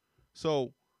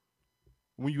 So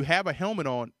when you have a helmet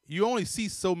on, you only see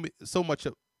so much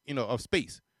of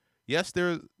space. Yes,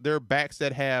 there are backs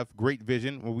that have great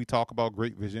vision. When we talk about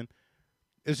great vision,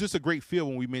 it's just a great feel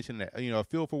when we mention that. A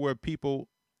feel for where people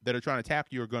that are trying to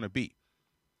tackle you are going to be.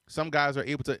 Some guys are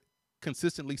able to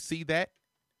consistently see that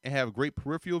and have great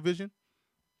peripheral vision,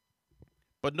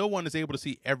 but no one is able to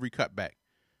see every cutback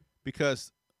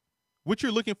because what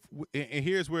you're looking for, and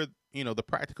here's where the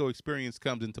practical experience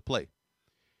comes into play.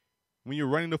 When you're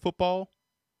running the football,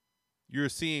 you're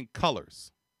seeing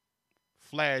colors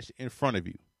flash in front of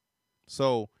you.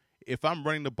 So if I'm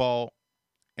running the ball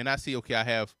and I see, okay, I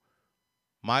have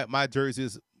my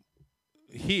jerseys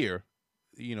here,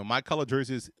 my color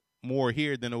jerseys more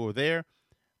here than over there,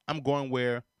 I'm going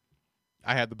where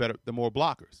I have the more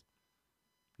blockers.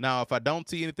 Now, if I don't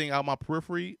see anything out my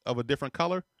periphery of a different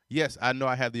color, yes, I know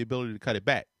I have the ability to cut it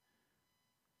back.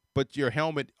 But your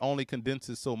helmet only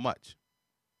condenses so much.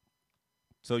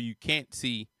 So you can't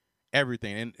see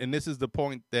everything. And this is the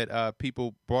point that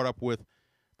people brought up with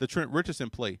the Trent Richardson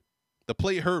play. The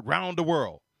play heard round the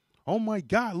world. Oh, my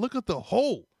God, look at the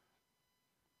hole.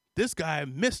 This guy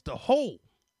missed the hole.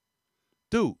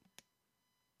 Dude,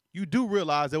 you do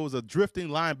realize there was a drifting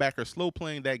linebacker slow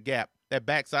playing that gap, that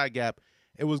backside gap.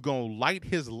 It was going to light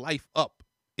his life up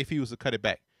if he was to cut it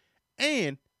back.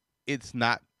 And it's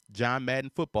not John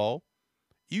Madden football.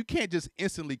 You can't just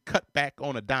instantly cut back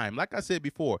on a dime. Like I said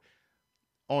before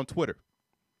on Twitter,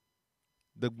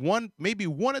 maybe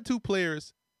one or two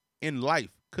players in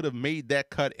life could have made that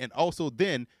cut and also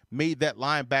then made that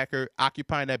linebacker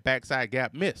occupying that backside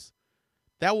gap miss.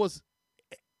 That was,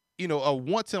 a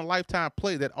once-in-a-lifetime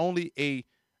play that only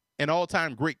an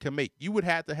all-time great can make. You would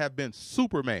have to have been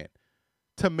Superman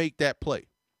to make that play.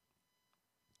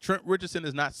 Trent Richardson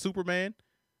is not Superman,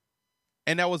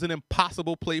 and that was an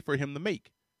impossible play for him to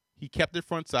make. He kept it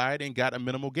front side and got a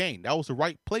minimal gain. That was the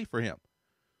right play for him.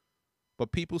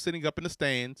 But people sitting up in the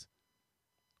stands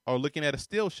are looking at a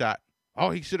still shot. Oh,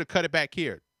 he should have cut it back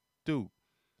here. Dude,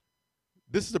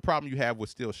 this is the problem you have with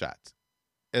still shots.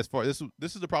 This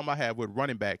is the problem I have with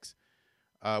running backs,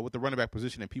 with the running back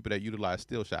position and people that utilize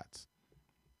still shots,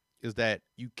 is that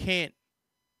the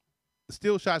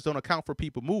still shots don't account for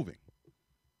people moving.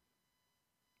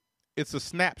 It's a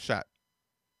snapshot.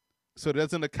 So it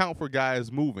doesn't account for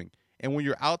guys moving. And when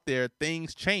you're out there,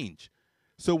 things change.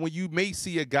 So when you may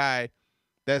see a guy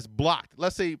that's blocked,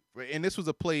 let's say, and this was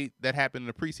a play that happened in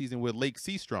the preseason with Lake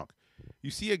Seastrunk. You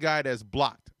see a guy that's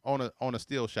blocked on a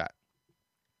still shot.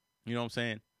 You know what I'm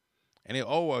saying? And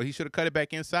he should have cut it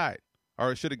back inside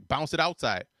or should have bounced it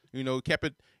outside. Kept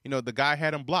it, the guy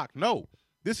had him blocked. No,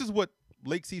 this is what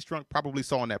Lake Seastrunk probably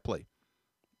saw in that play.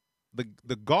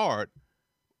 The guard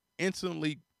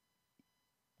instantly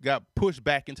got pushed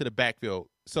back into the backfield.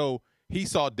 So he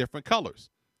saw different colors,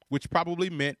 which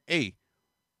probably meant, hey,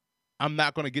 I'm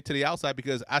not going to get to the outside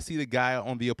because I see the guy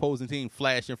on the opposing team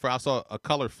flash in front. I saw a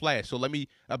color flash. So let me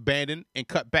abandon and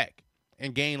cut back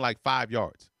and gain like 5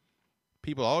 yards.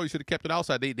 People, you should have kept it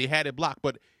outside. They had it blocked.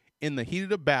 But in the heat of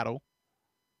the battle,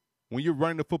 when you're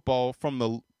running the football from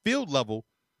the field level,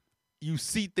 you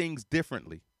see things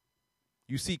differently.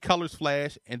 You see colors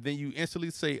flash, and then you instantly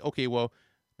say, okay, well,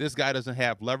 this guy doesn't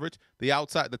have leverage.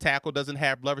 The tackle doesn't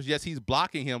have leverage. Yes, he's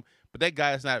blocking him, but that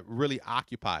guy is not really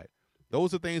occupied.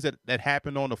 Those are things that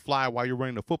happen on the fly while you're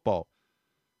running the football.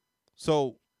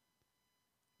 So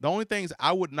the only things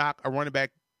I would knock a running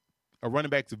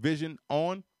back's vision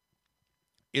on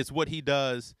is what he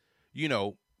does,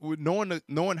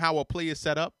 knowing how a play is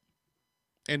set up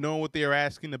and knowing what they are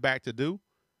asking the back to do.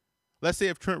 Let's say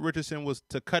if Trent Richardson was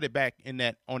to cut it back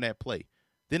on that play,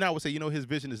 then I would say, his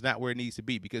vision is not where it needs to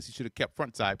be because he should have kept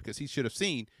front side because he should have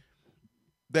seen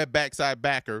that backside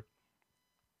backer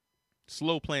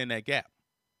slow playing that gap.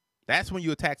 That's when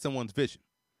you attack someone's vision.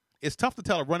 It's tough to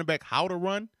tell a running back how to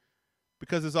run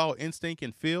because it's all instinct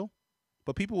and feel,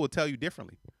 but people will tell you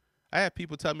differently. I have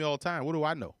people tell me all the time, what do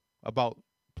I know about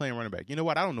playing running back? You know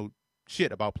what? I don't know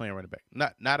shit about playing running back.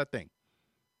 Not a thing.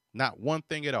 Not one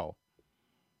thing at all.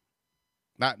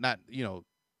 Not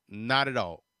at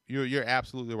all. You're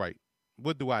absolutely right.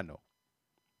 What do I know?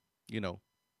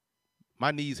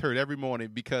 My knees hurt every morning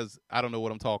because I don't know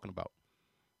what I'm talking about.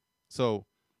 So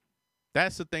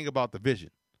That's the thing about the vision.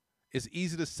 It's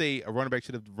easy to say a running back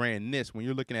should have ran this when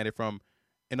you're looking at it from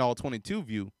an all 22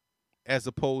 view, as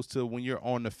opposed to when you're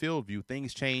on the field view.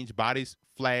 Things change, bodies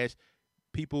flash,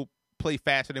 people play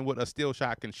faster than what a still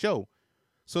shot can show.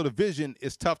 So the vision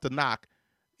is tough to knock,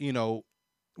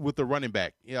 with the running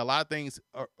back. Yeah, a lot of things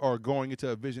are going into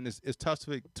a vision. It's tough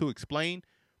to explain,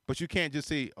 but you can't just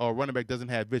say, oh, a running back doesn't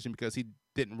have vision because he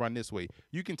didn't run this way.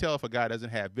 You can tell if a guy doesn't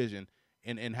have vision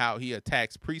in how he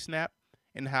attacks pre-snap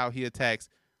and how he attacks,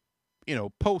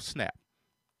 post-snap.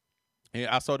 And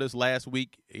I saw this last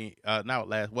week,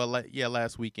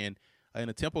 last weekend in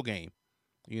a Temple game,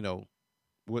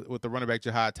 with the running back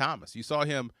Jahad Thomas. You saw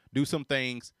him do some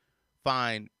things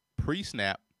fine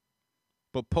pre-snap,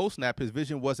 but post-snap his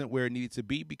vision wasn't where it needed to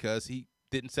be because he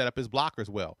didn't set up his blockers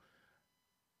well.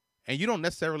 And you don't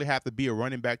necessarily have to be a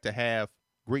running back to have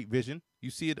great vision. You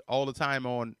see it all the time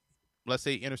on, let's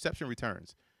say, interception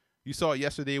returns. You saw it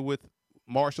yesterday with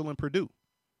Marshall and Purdue,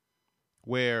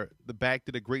 where the back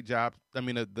did a great job.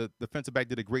 The defensive back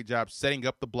did a great job setting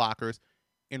up the blockers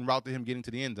en route to him getting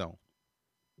to the end zone.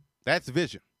 That's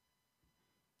vision.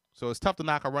 So it's tough to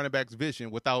knock a running back's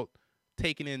vision without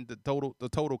taking in the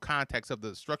total context of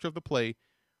the structure of the play,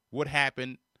 what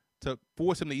happened to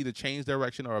force him to either change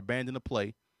direction or abandon the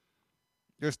play.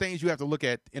 There's things you have to look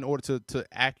at in order to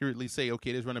accurately say,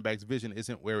 okay, this running back's vision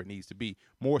isn't where it needs to be.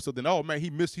 More so than, oh, man, he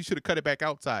missed. He should have cut it back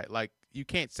outside. Like, you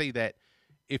can't say that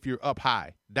if you're up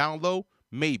high. Down low,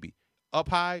 maybe. Up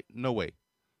high, no way.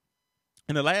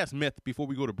 And the last myth before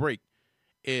we go to break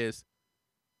is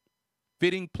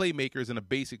fitting playmakers in a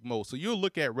basic mold. So you'll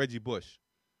look at Reggie Bush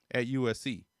at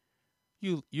USC.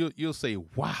 You'll say,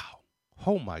 wow,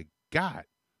 oh, my God,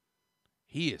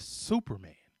 he is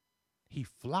Superman. He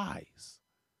flies.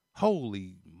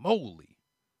 Holy moly.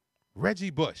 Reggie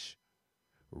Bush.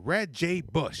 Red J.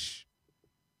 Bush.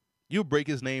 You'll break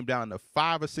his name down to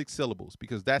 5 or 6 syllables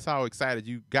because that's how excited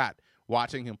you got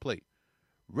watching him play.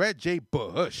 Red J.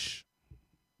 Bush.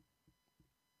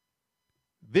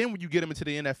 Then when you get him into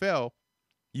the NFL,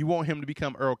 you want him to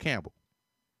become Earl Campbell.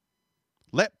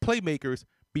 Let playmakers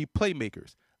be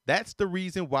playmakers. That's the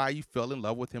reason why you fell in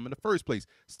love with him in the first place.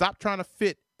 Stop trying to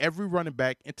fit every running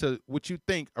back into what you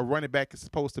think a running back is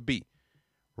supposed to be.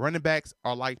 Running backs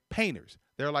are like painters.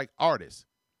 They're like artists,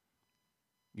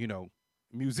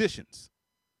 musicians.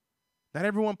 Not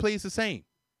everyone plays the same.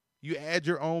 You add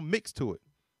your own mix to it.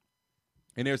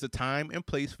 And there's a time and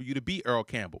place for you to be Earl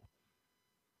Campbell.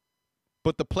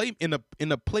 But the play in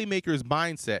the playmaker's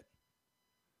mindset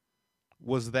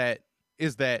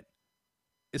is that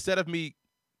instead of me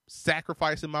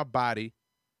sacrificing my body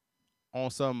on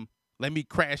some, let me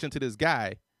crash into this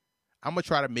guy, I'm going to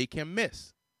try to make him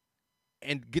miss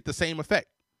and get the same effect,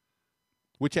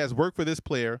 which has worked for this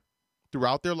player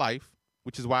throughout their life,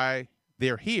 which is why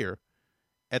they're here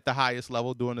at the highest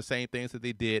level doing the same things that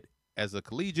they did as a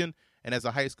collegian and as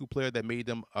a high school player that made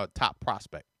them a top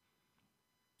prospect.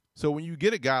 So when you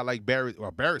get a guy like Barry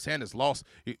Sanders lost,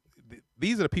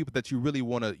 these are the people that you really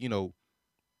want to,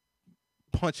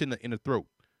 punch in the throat.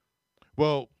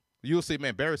 Well, you'll say,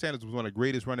 man, Barry Sanders was one of the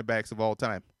greatest running backs of all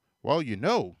time. Well,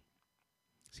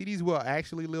 see these were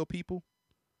actually little people?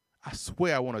 I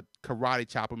swear I want to karate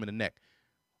chop him in the neck.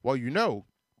 Well,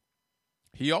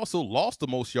 he also lost the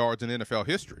most yards in NFL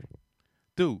history.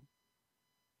 Dude,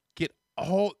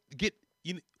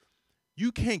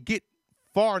 you can't get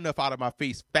far enough out of my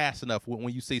face fast enough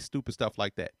when you say stupid stuff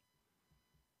like that.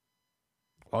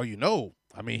 Well, he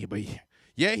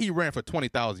ran for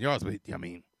 20,000 yards, but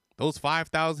those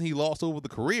 5,000 he lost over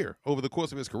the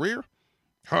course of his career,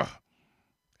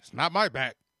 it's not my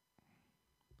back.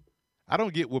 I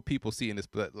don't get what people see in this,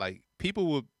 but like people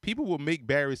will make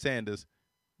Barry Sanders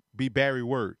be Barry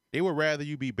Word. They would rather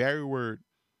you be Barry Word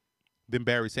than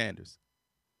Barry Sanders.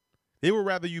 They would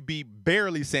rather you be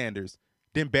Barely Sanders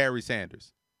than Barry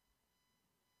Sanders.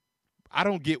 I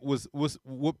don't get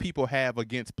what people have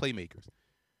against playmakers.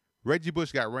 Reggie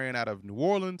Bush got ran out of New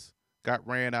Orleans, got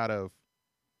ran out of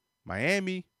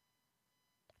Miami,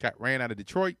 got ran out of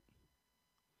Detroit.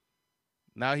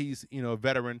 Now he's, a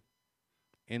veteran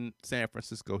in San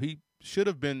Francisco. He should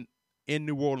have been in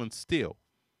New Orleans still.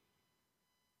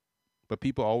 But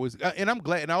people always, and I'm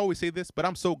glad, and I always say this, but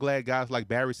I'm so glad guys like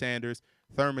Barry Sanders,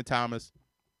 Thurman Thomas,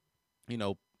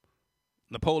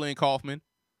 Napoleon Kaufman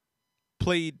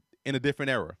played in a different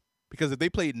era. Because if they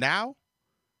played now,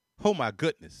 oh my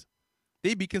goodness,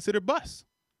 they'd be considered busts.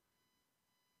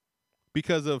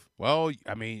 Because of,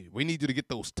 we need you to get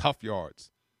those tough yards.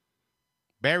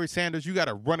 Barry Sanders, you got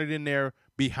to run it in there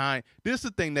behind. This is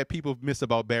the thing that people miss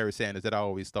about Barry Sanders that I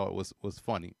always thought was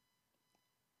funny.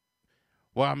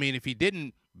 Well, if he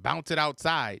didn't bounce it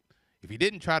outside, if he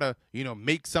didn't try to,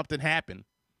 make something happen,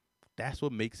 that's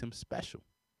what makes him special.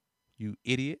 You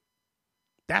idiot.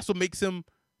 That's what makes him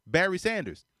Barry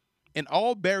Sanders. And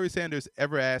all Barry Sanders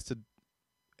ever asked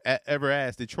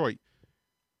Detroit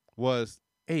was,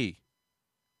 hey,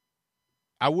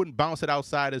 I wouldn't bounce it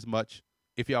outside as much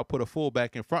if y'all put a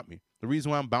fullback in front of me. The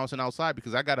reason why I'm bouncing outside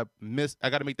because I gotta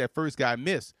make that first guy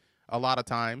miss a lot of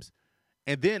times,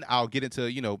 and then I'll get into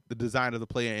the design of the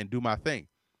play and do my thing.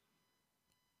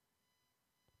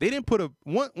 They didn't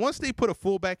once they put a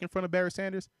fullback in front of Barry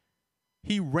Sanders,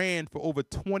 he ran for over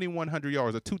 2,100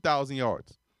 yards or 2,000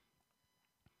 yards,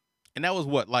 and that was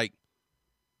what, like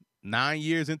 9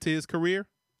 years into his career,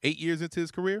 8 years into his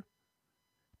career,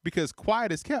 because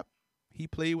quiet as kept. He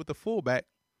played with the fullback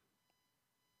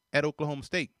at Oklahoma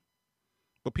State.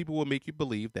 But people will make you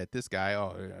believe that this guy,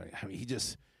 he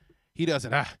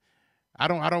doesn't. I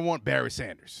don't want Barry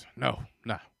Sanders. No,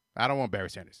 I don't want Barry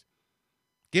Sanders.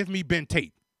 Give me Ben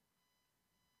Tate.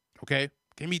 Okay?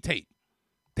 Give me Tate.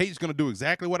 Tate's going to do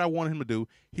exactly what I want him to do.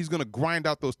 He's going to grind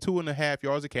out those 2.5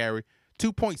 yards of carry.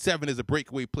 2.7 is a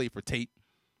breakaway play for Tate.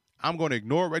 I'm going to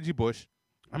ignore Reggie Bush.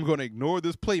 I'm going to ignore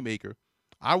this playmaker.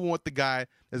 I want the guy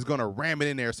that's going to ram it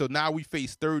in there. So now we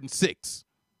face 3rd and 6.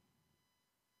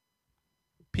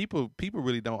 People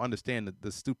really don't understand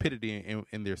the stupidity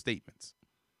in their statements,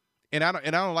 and I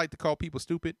don't like to call people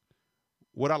stupid.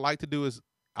 What I like to do is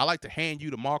I like to hand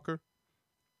you the marker,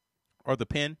 or the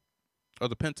pen, or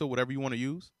the pencil, whatever you want to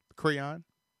use, the crayon,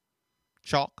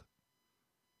 chalk,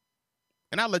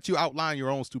 and I'll let you outline your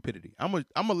own stupidity. I'm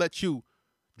gonna let you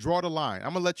draw the line.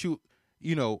 I'm gonna let you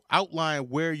outline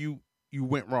where you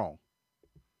went wrong.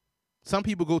 Some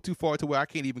people go too far to where I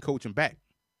can't even coach them back.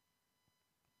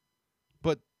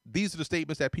 But these are the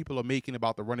statements that people are making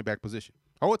about the running back position.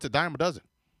 Oh, it's a dime a dozen.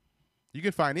 You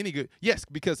can find any good. Yes,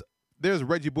 because there's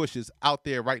Reggie Bushes out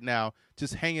there right now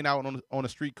just hanging out on a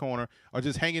street corner or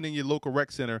just hanging in your local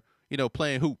rec center,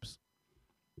 playing hoops.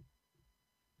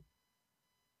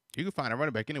 You can find a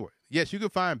running back anywhere. Yes, you can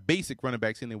find basic running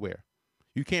backs anywhere.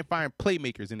 You can't find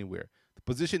playmakers anywhere. The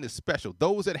position is special.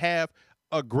 Those that have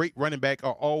a great running back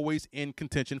are always in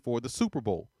contention for the Super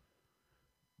Bowl.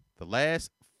 The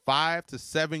last 5 to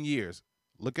 7 years,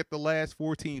 look at the last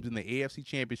 4 teams in the AFC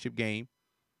Championship game,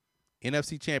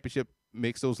 NFC Championship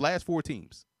mix, those last 4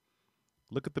 teams.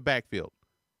 Look at the backfield.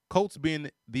 Colts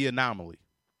being the anomaly.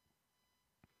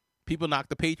 People knock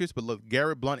the Patriots, but look,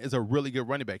 Garrett Blount is a really good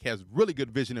running back. He has really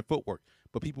good vision and footwork,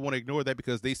 but people want to ignore that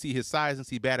because they see his size and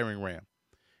see battering ram.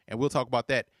 And we'll talk about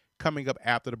that coming up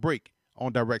after the break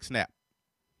on Direct Snap.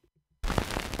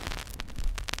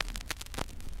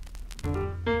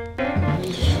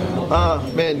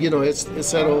 Man, it's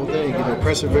that old thing,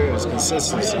 perseverance,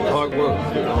 consistency, hard work.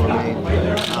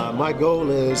 My goal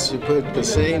is to put the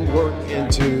same work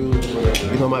into,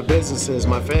 my businesses,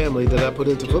 my family that I put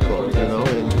into football,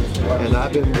 and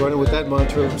I've been running with that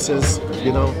mantra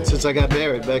since I got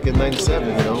married back in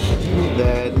 '97,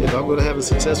 that if I'm going to have a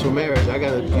successful marriage, I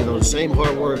got to, the same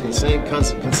hard work and same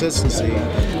consistency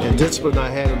and discipline I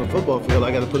had on the football field,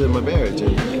 I got to put in my marriage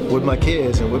and with my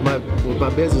kids and with my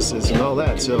businesses and all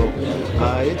that. So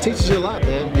it teaches you a lot,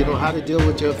 man, how to deal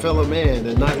with your fellow man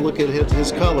and not look at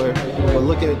his color, but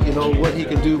look at, what he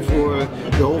can do for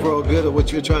the overall good of what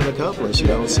you're trying to accomplish,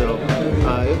 So,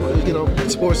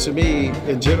 sports to me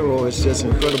in general is just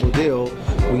an incredible deal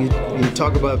when you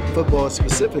talk about football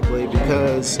specifically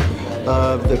because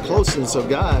of the closeness of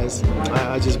guys.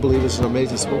 I just believe it's an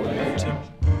amazing sport.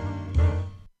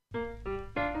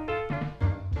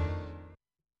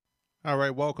 All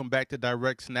right, welcome back to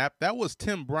Direct Snap. That was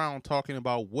Tim Brown talking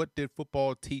about what did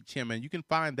football teach him, and you can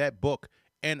find that book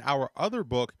and our other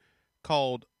book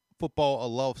called Football: A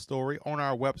Love Story on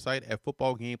our website at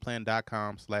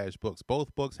footballgameplan.com/books.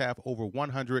 Both books have over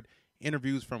 100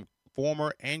 interviews from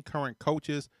former and current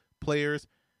coaches, players,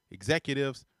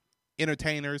 executives,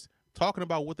 entertainers, talking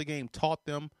about what the game taught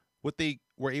them, what they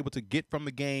were able to get from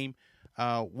the game,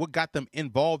 what got them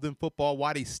involved in football,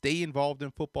 why they stay involved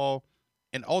in football,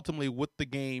 and ultimately what the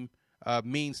game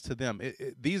means to them.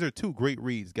 These are 2 great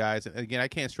reads, guys. And again, I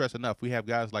can't stress enough. We have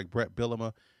guys like Brett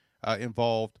Bielema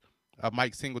involved,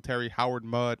 Mike Singletary, Howard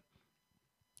Mudd,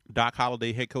 Doc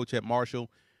Holliday, head coach at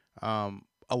Marshall.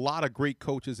 A lot of great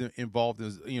coaches involved.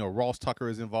 Ross Tucker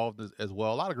is involved as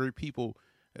well. A lot of great people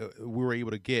we were able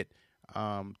to get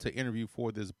to interview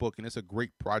for this book, and it's a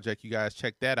great project. You guys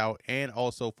check that out, and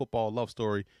also Football Love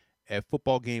Story at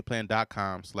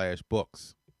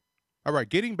footballgameplan.com/books. All right,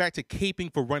 getting back to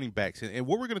caping for running backs, and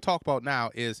what we're going to talk about now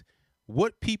is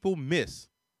what people miss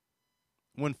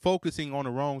when focusing on the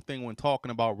wrong thing when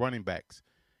talking about running backs.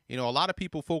 You know, a lot of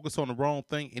people focus on the wrong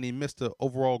thing and they miss the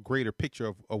overall greater picture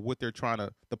of what they're trying to,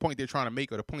 the point they're trying to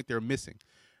make or the point they're missing.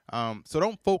 So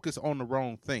don't focus on the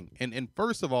wrong thing. And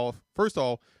first of all,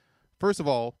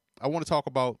 I want to talk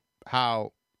about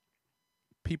how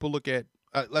people look at,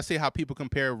 let's say how people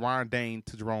compare Ron Dayne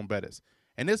to Jerome Bettis.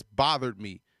 And this bothered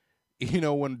me, you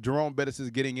know, when Jerome Bettis is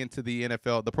getting into the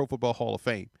NFL, the Pro Football Hall of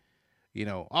Fame. You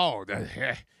know,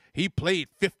 he played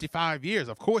 55 years.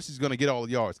 Of course he's going to get all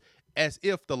the yards. As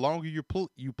if the longer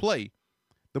you play,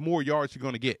 the more yards you're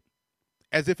going to get.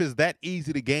 As if it's that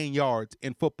easy to gain yards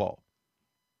in football.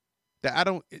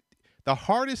 The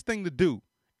hardest thing to do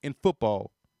in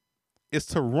football is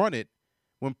to run it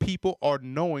when people are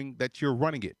knowing that you're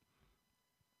running it.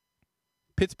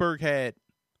 Pittsburgh had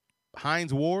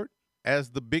Hines Ward as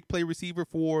the big play receiver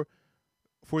for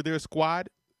their squad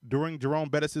during Jerome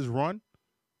Bettis' run.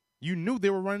 You knew they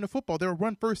were running the football. They were a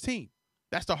run-first team.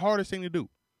 That's the hardest thing to do.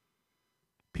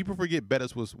 People forget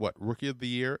Bettis was, Rookie of the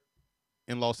Year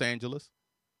in Los Angeles,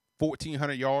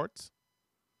 1,400 yards.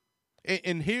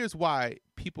 And here's why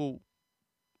people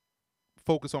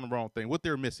focus on the wrong thing, what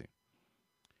they're missing.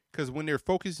 Because when they're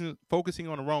focusing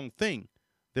on the wrong thing,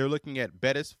 they're looking at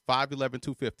Bettis, 5'11",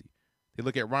 250. They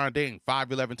look at Ron Dayne, 5'11",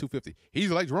 250.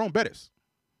 He's like Jerome Bettis.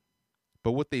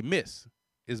 But what they miss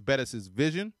is Bettis'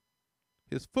 vision,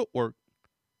 his footwork,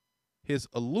 his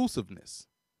elusiveness.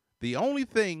 The only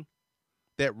thing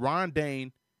that Ron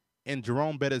Dayne and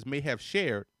Jerome Bettis may have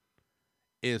shared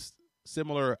is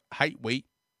similar height, weight,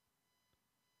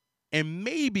 and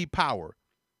maybe power.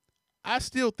 I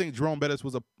still think Jerome Bettis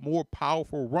was a more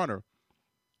powerful runner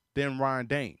than Ron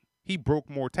Dayne. He broke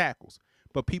more tackles,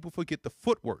 but people forget the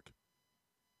footwork.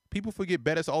 People forget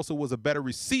Bettis also was a better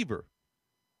receiver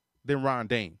than Ron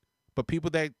Dayne. But people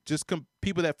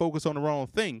that focus on the wrong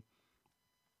thing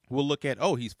will look at,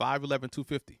 he's 5'11",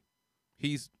 250.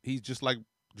 He's just like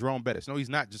Jerome Bettis. No, he's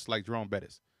not just like Jerome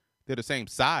Bettis. They're the same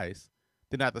size.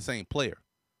 They're not the same player.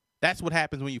 That's what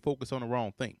happens when you focus on the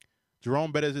wrong thing.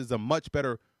 Jerome Bettis is a much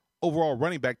better overall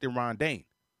running back than Ron Dayne.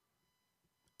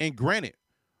 And granted,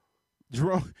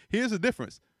 here's the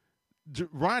difference.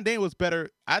 Ron Dayne was better,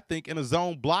 I think, in a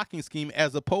zone blocking scheme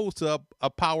as opposed to a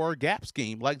power gap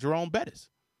scheme like Jerome Bettis.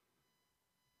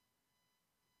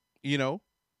 You know,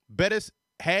 Bettis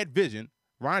had vision.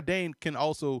 Ron Dayne can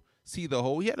also see the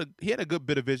hole. He had a good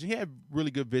bit of vision. He had really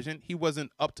good vision. He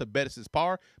wasn't up to Bettis'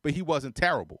 par, but he wasn't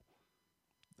terrible.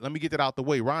 Let me get that out the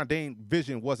way. Ron Dayne's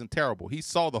vision wasn't terrible. He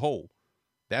saw the hole.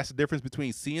 That's the difference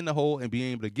between seeing the hole and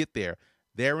being able to get there.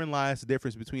 Therein lies the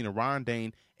difference between a Ron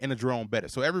Dayne and a Jerome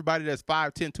Bettis. So everybody that's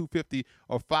 5'10", 250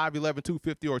 or 5'11",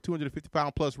 250 or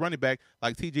 250-pound plus running back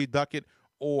like T.J. Duckett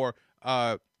or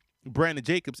Brandon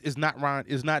Jacobs is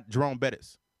not Jerome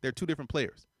Bettis. They're two different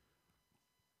players.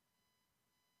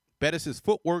 Bettis'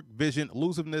 footwork, vision,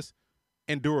 elusiveness,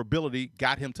 and durability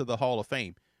got him to the Hall of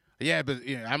Fame. Yeah, but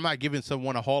I'm not giving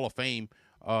someone a Hall of Fame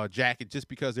jacket just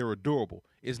because they were durable.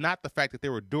 It's not the fact that they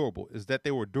were durable. It's that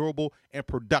they were durable and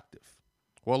productive.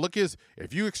 Well, look, if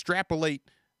you extrapolate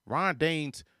Ron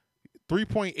Dayne's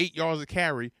 3.8 yards a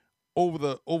carry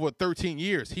over 13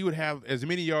 years, he would have as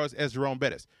many yards as Jerome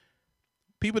Bettis.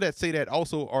 People that say that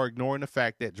also are ignoring the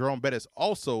fact that Jerome Bettis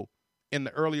also, in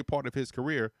the earlier part of his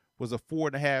career, was a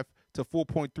 4.5 to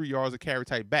 4.3 yards a carry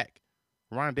type back.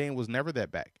 Ron Dayne was never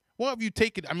that back. Well, if you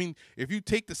take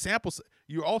the samples,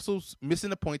 you're also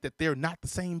missing the point that they're not the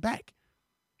same back.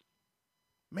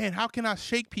 Man, how can I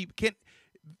shake people?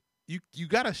 You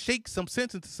got to shake some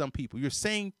sense into some people. You're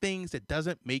saying things that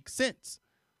doesn't make sense.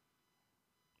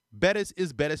 Bettis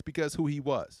is Bettis because who he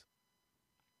was.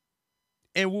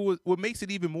 And what makes it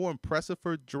even more impressive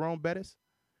for Jerome Bettis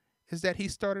is that he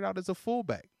started out as a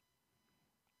fullback.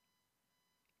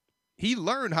 He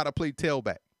learned how to play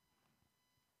tailback,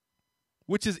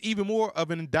 which is even more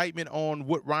of an indictment on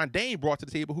what Ron Dayne brought to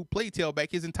the table, who played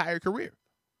tailback his entire career.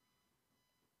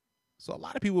 So a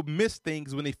lot of people miss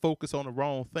things when they focus on the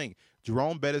wrong thing.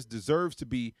 Jerome Bettis deserves to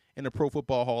be in the Pro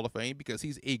Football Hall of Fame because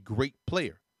he's a great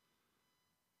player.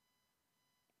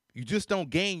 You just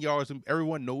don't gain yards and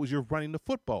everyone knows you're running the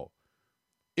football.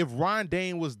 If Ron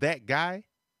Dayne was that guy,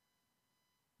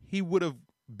 he would have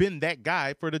been that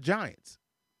guy for the Giants.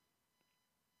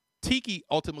 Tiki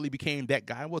ultimately became that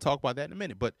guy, and we'll talk about that in a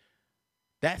minute, but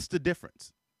that's the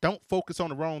difference. Don't focus on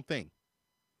the wrong thing.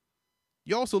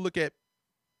 You also look at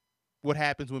what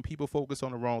happens when people focus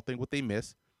on the wrong thing. What they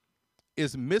miss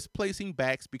is misplacing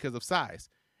backs because of size.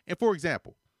 And for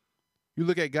example, you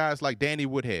look at guys like Danny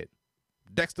Woodhead,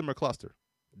 Dexter McCluster,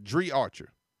 Dree Archer,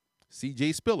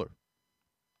 C.J. Spiller,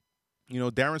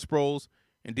 Darren Sproles,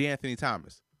 and DeAnthony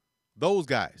Thomas. Those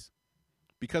guys,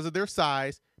 because of their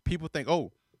size, people think,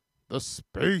 The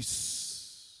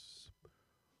space.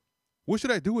 What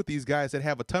should I do with these guys that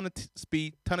have a ton of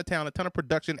speed, ton of talent, ton of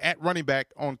production at running back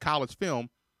on college film?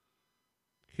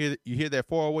 You hear that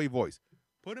faraway voice.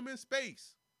 Put them in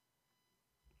space.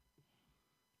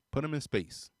 Put them in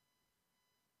space.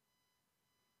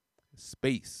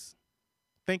 Space.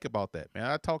 Think about that, man.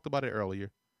 I talked about it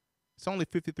earlier. It's only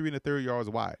 53 and a third yards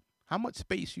wide. How much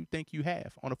space you think you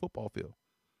have on a football field?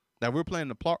 Now, we're playing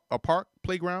a park,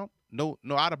 playground, no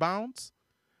out of bounds.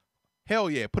 Hell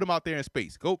yeah, put them out there in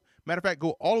space. Matter of fact,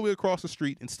 go all the way across the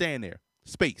street and stand there.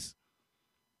 Space.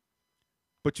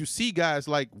 But you see guys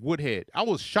like Woodhead. I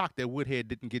was shocked that Woodhead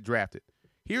didn't get drafted.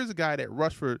 Here's a guy that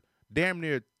rushed for damn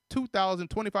near 2,000,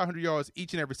 2,500 yards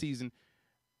each and every season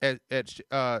at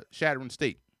Shadron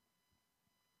State.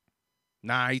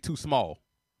 Nah, he's too small.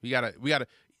 We gotta.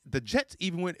 The Jets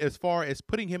even went as far as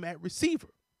putting him at receiver.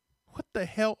 What the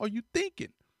hell are you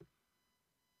thinking?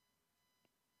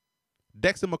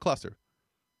 Dexter McCluster.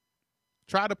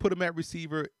 Tried to put him at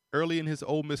receiver early in his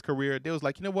Ole Miss career. They was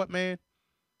like, you know what, man?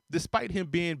 Despite him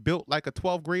being built like a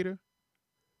 12th grader,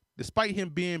 despite him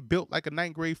being built like a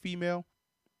 9th grade female,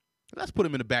 let's put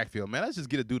him in the backfield, man. Let's just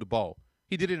get a dude the ball.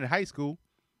 He did it in high school.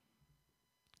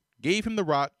 Gave him the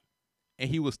rock, and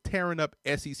he was tearing up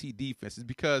SEC defenses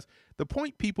because the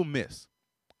point people miss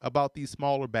about these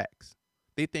smaller backs,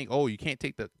 they think, oh, you can't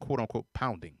take the quote-unquote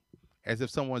pounding, as if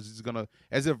someone's just going to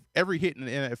 – as if every hit in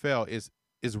the NFL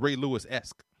is Ray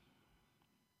Lewis-esque.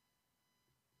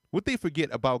 What they forget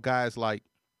about guys like,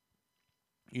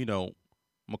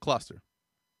 McCluster,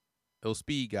 those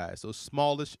speed guys, those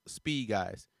smallish speed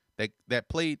guys that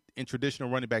played in traditional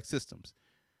running back systems,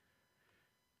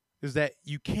 is that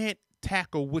you can't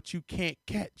tackle what you can't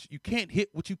catch. You can't hit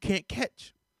what you can't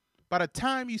catch. By the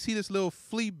time you see this little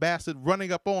flea bastard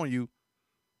running up on you,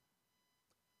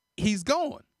 he's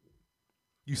gone.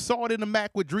 You saw it in the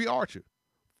MAC with Dre Archer.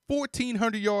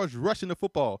 1,400 yards rushing the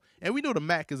football. And we know the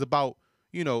MAC is about,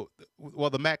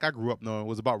 the MAC I grew up knowing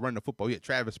was about running the football. You had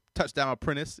Travis Touchdown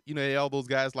Apprentice, all those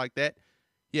guys like that.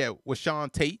 Yeah, with Sean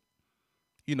Tate.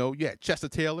 You had Chester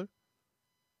Taylor.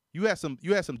 You had some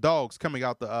dogs coming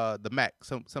out the MAC,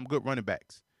 some good running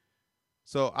backs.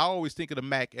 So I always think of the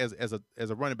MAC as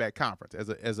a running back conference,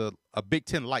 as a Big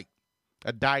Ten light,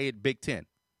 a diet Big Ten.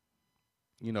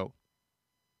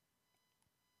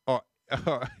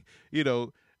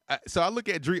 So I look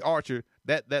at Dre Archer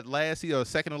that last year, or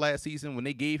second to last season, when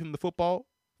they gave him the football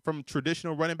from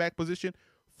traditional running back position,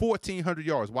 1,400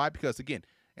 yards. Why? Because again,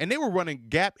 and they were running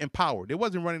gap and power. They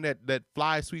wasn't running that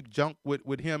fly sweep junk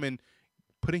with him and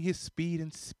putting his speed in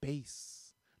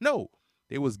space. No,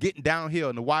 they was getting downhill,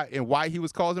 and why he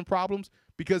was causing problems,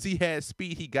 because he had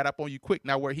speed. He got up on you quick.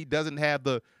 Now where he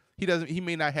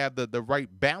may not have the right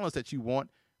balance that you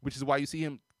want, which is why you see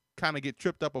him kind of get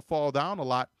tripped up or fall down a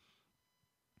lot.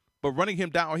 But running him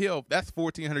downhill, that's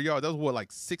 1,400 yards. That was like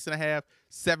 6.5,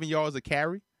 7 yards a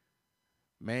carry.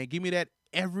 Man, give me that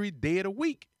every day of the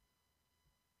week.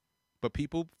 But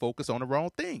people focus on the wrong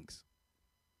things.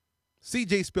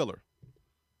 C.J. Spiller.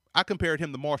 I compared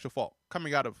him to Marshall Faulk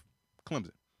coming out of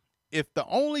Clemson. If the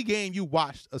only game you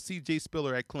watched of C.J.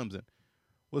 Spiller at Clemson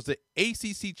was the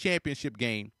ACC championship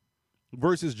game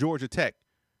versus Georgia Tech,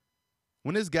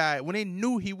 when they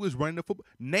knew he was running the football,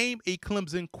 name a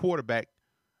Clemson quarterback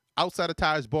outside of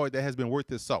Tyus Boyd that has been worth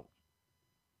his salt.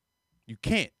 You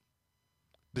can't.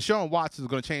 Deshaun Watson is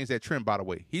going to change that trend, by the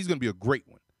way. He's going to be a great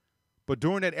one. But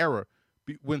during that era,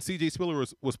 when C.J. Spiller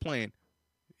was playing,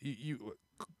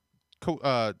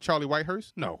 Charlie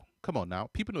Whitehurst? No. Come on now.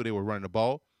 People knew they were running the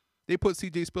ball. They put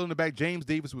C.J. Spiller in the back. James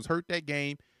Davis was hurt that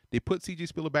game. They put C.J.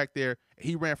 Spiller back there.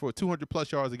 He ran for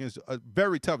 200-plus yards against a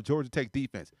very tough Georgia Tech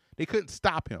defense. They couldn't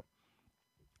stop him.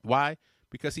 Why?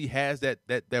 Because he has that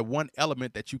one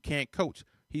element that you can't coach.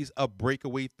 He's a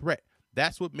breakaway threat.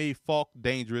 That's what made Faulk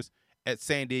dangerous at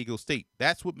San Diego State.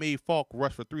 That's what made Faulk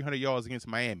rush for 300 yards against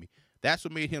Miami. That's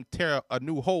what made him tear a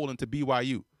new hole into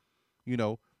BYU.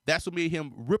 That's what made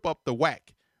him rip up the WAC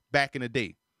back in the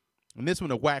day. And this one,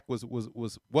 the WAC wasn't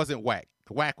WAC.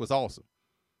 The WAC was awesome.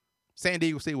 San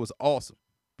Diego State was awesome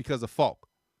because of Faulk.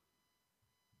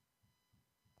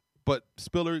 But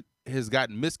Spiller has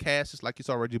gotten miscast, just like you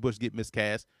saw Reggie Bush get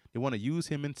miscast. They want to use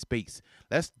him in space.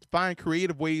 Let's find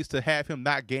creative ways to have him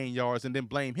not gain yards and then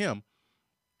blame him,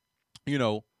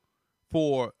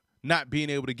 for not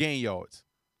being able to gain yards.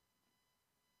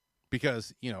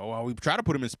 Because, we try to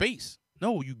put him in space.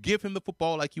 No, you give him the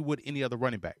football like you would any other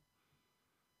running back.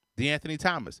 DeAnthony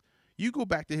Thomas. You go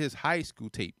back to his high school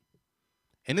tape,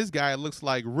 and this guy looks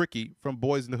like Ricky from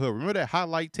Boys in the Hood. Remember that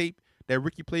highlight tape that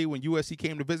Ricky played when USC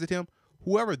came to visit him?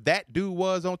 Whoever that dude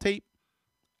was on tape,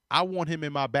 I want him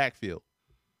in my backfield.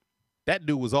 That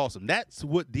dude was awesome. That's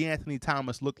what DeAnthony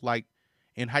Thomas looked like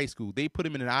in high school. They put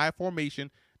him in an I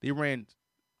formation. They ran,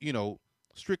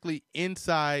 strictly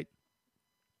inside,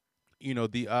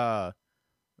 the A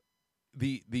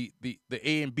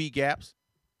and B gaps.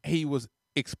 He was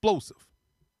explosive.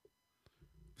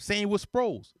 Same with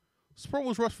Sproles.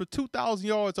 Sproles rushed for 2,000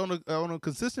 yards on a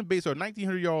consistent basis, or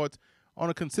 1,900 yards on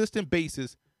a consistent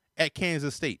basis at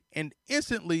Kansas State, and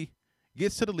instantly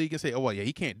gets to the league and say, "Oh well, yeah,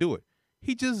 he can't do it."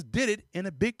 He just did it in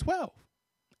a Big 12.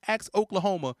 Ask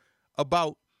Oklahoma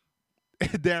about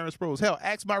Darren Sproles. Hell,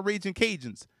 ask my Raging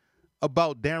Cajuns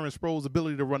about Darren Sproles'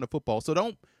 ability to run the football. So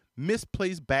don't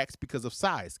misplace backs because of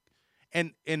size.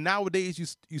 And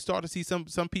nowadays you start to see some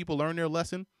people learn their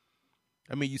lesson.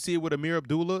 I mean, you see it with Amir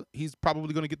Abdullah. He's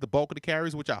probably going to get the bulk of the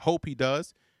carries, which I hope he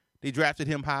does. They drafted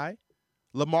him high.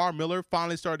 Lamar Miller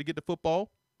finally started to get the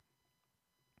football.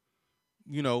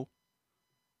 And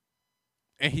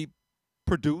he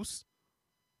produced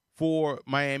for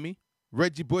Miami.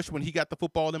 Reggie Bush, when he got the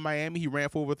football in Miami, he ran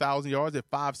for over 1,000 yards at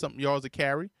 5-something yards a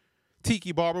carry.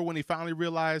 Tiki Barber, when he finally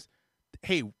realized,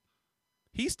 hey,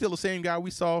 he's still the same guy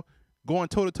we saw going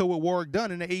toe-to-toe with Warwick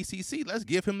Dunn in the ACC. Let's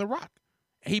give him the rock.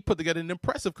 He put together an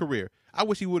impressive career. I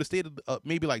wish he would have stayed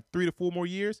maybe like 3 to 4 more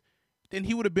years. Then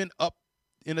he would have been up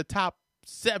in the top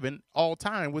 7 all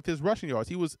time with his rushing yards.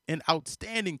 He was an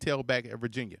outstanding tailback at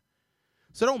Virginia.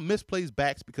 So don't misplace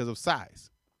backs because of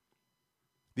size.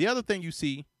 The other thing you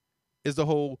see is the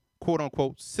whole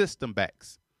quote-unquote system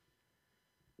backs.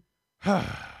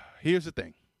 Here's the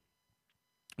thing.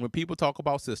 When people talk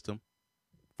about system,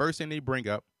 first thing they bring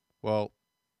up, well,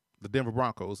 the Denver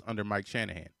Broncos under Mike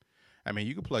Shanahan. I mean,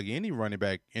 you can plug any running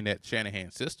back in that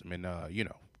Shanahan system, and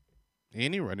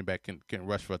any running back can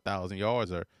rush for 1,000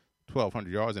 yards or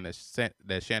 1,200 yards in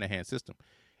that Shanahan system.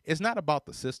 It's not about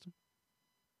the system.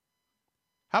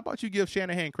 How about you give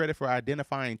Shanahan credit for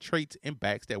identifying traits in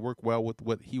backs that work well with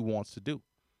what he wants to do?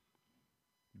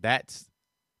 That's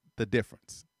the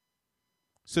difference.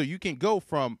 So you can go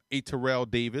from a Terrell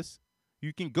Davis,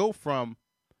 you can go from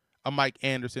a Mike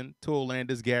Anderson to a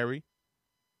Landis Gary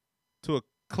to a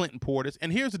Clinton Portis.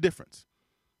 And here's the difference.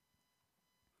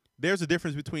 There's a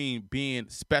difference between being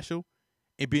special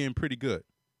and being pretty good.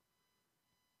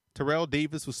 Terrell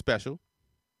Davis was special.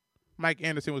 Mike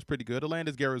Anderson was pretty good.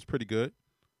 Landis Gary was pretty good.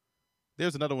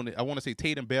 There's another one. I want to say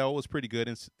Tatum Bell was pretty good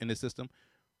in the system.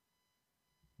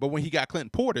 But when he got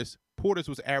Clinton Portis, Portis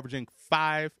was averaging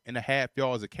 5.5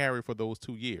 yards a carry for those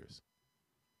 2 years.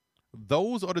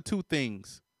 Those are the two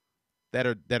things that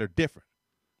are different.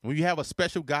 When you have a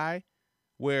special guy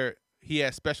where he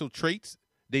has special traits,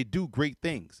 they do great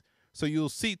things. So you'll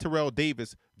see Terrell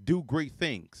Davis do great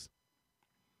things.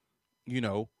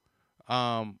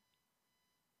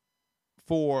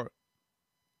 For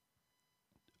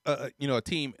a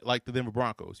team like the Denver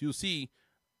Broncos, you'll see,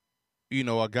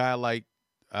 a guy like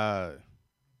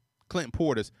Clinton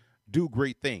Portis do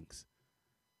great things.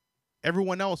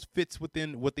 Everyone else fits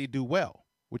within what they do well,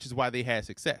 which is why they had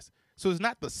success. So it's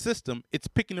not the system, it's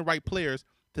picking the right players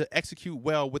to execute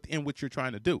well within what you're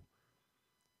trying to do.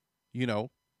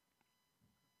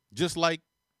 Just like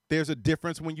there's a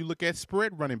difference when you look at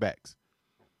spread running backs.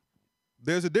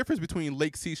 There's a difference between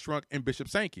Lake Seastrunk and Bishop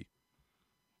Sankey.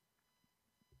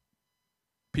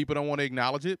 People don't want to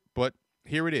acknowledge it, but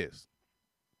here it is.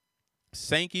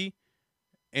 Sankey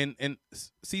and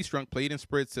Seastrunk played in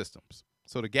spread systems.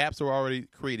 So the gaps are already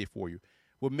created for you.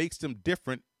 What makes them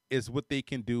different is what they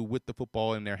can do with the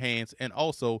football in their hands and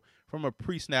also from a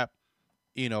pre-snap,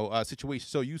 situation.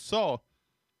 So you saw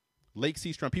Lake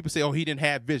Seastrunk. People say, oh, he didn't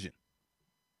have vision.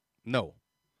 No.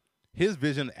 His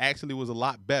vision actually was a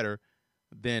lot better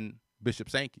than Bishop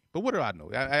Sankey. But what do I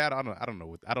know? I don't know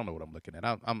what I'm looking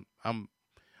at.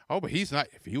 But he's not.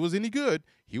 If he was any good,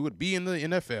 he would be in the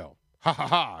NFL. Ha ha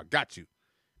ha! Got you.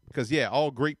 Because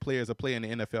all great players are playing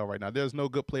in the NFL right now. There's no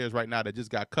good players right now that just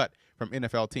got cut from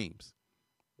NFL teams.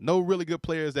 No really good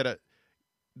players that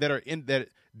are in that.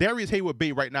 Darius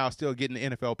Hayward-Bay right now is still getting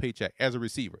the NFL paycheck as a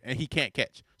receiver, and he can't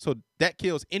catch. So that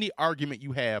kills any argument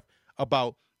you have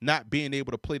about not being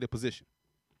able to play the position,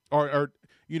 or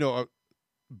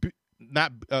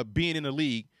not being in the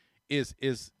league is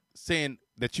saying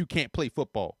that you can't play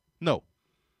football. No.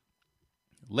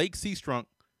 Lake Seastrunk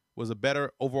was a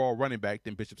better overall running back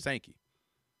than Bishop Sankey.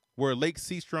 Where Lake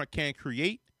Seastrunk can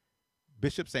create,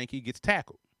 Bishop Sankey gets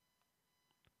tackled.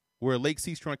 Where Lake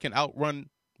Seastrunk can outrun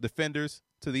defenders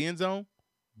to the end zone,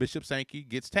 Bishop Sankey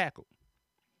gets tackled.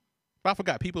 But I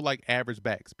forgot, people like average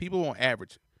backs. People want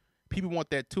average. People want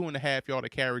that 2.5 yard a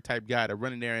carry type guy to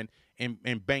run in there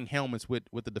and bang helmets with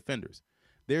the defenders.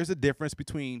 There's a difference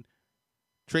between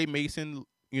Trey Mason,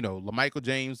 LaMichael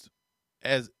James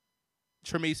as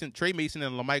Trey Mason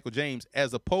and LaMichael James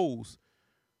as opposed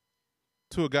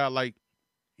to a guy like,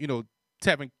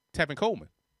 Tevin Coleman.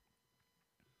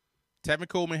 Tevin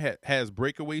Coleman has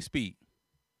breakaway speed.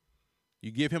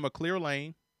 You give him a clear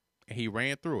lane, and he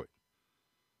ran through it.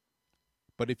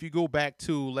 But if you go back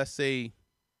to, let's say,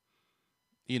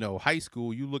 high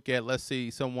school, you look at, let's say,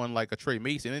 someone like a Trey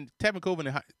Mason, and Tevin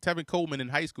Coleman in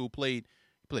high school played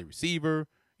receiver.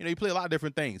 He played a lot of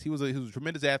different things. He was a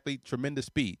tremendous athlete, tremendous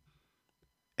speed.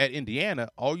 At Indiana,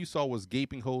 all you saw was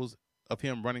gaping holes of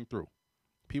him running through.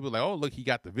 People were like, oh, look, he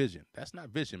got the vision. That's not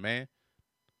vision, man.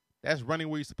 That's running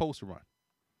where you're supposed to run.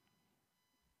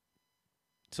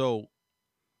 So,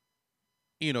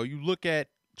 you look at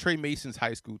Trey Mason's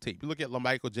high school tape. You look at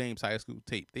LaMichael James' high school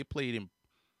tape. They played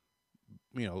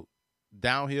in,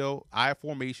 downhill, I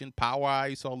formation, power I,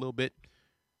 you saw a little bit.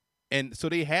 And so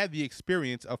they had the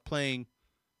experience of playing,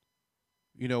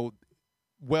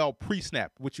 well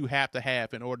pre-snap, which you have to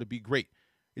have in order to be great.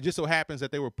 It just so happens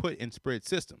that they were put in spread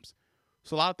systems.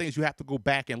 So a lot of things you have to go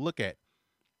back and look at.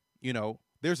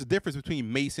 There's a difference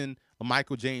between Mason,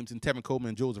 LaMichael James, and Tevin Coleman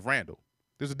and Joseph Randle.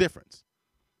 There's a difference.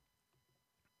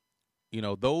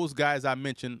 Those guys I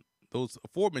mentioned, those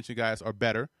aforementioned guys are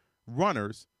better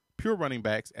runners, pure running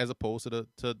backs, as opposed to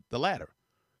the latter.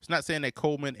 It's not saying that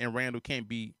Coleman and Randle can't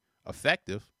be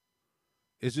effective.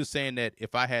 It's just saying that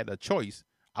if I had a choice,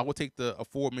 I would take the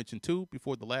aforementioned two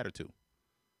before the latter two.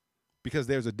 Because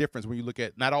there's a difference when you look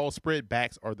at, not all spread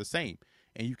backs are the same,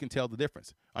 and you can tell the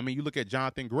difference. I mean, you look at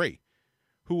Jonathan Gray,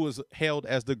 who was hailed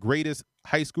as the greatest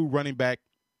high school running back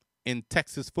in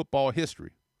Texas football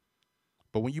history.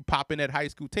 But when you pop in that high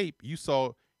school tape, you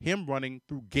saw him running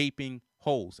through gaping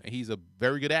holes. And he's a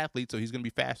very good athlete, so he's going to be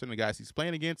faster than the guys he's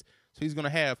playing against. So he's going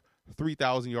to have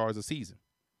 3,000 yards a season.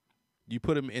 You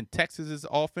put him in Texas's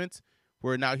offense,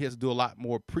 where now he has to do a lot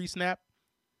more pre-snap,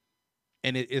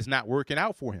 and it is not working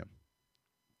out for him.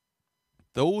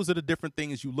 Those are the different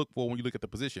things you look for when you look at the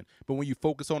position. But when you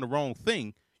focus on the wrong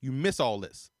thing, you miss all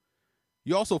this.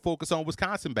 You also focus on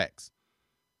Wisconsin backs.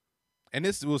 And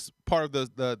this was part of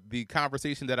the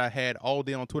conversation that I had all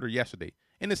day on Twitter yesterday.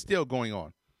 And it's still going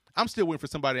on. I'm still waiting for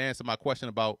somebody to answer my question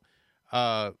about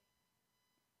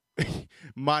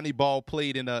Monty Ball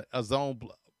played in a zone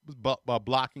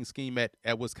blocking scheme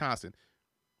at Wisconsin.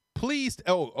 Please,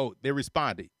 they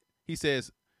responded. He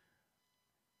says,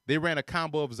 they ran a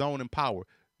combo of zone and power.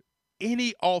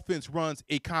 Any offense runs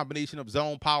a combination of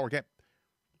zone, power, gap.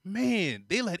 Man,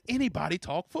 they let anybody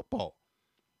talk football.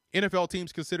 NFL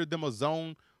teams considered them a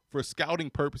zone for scouting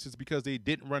purposes because they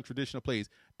didn't run traditional plays.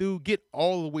 Dude, get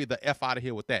all the way the F out of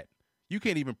here with that. You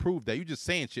can't even prove that. You're just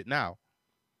saying shit now.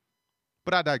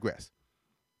 But I digress.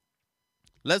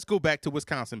 Let's go back to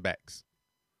Wisconsin backs,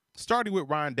 starting with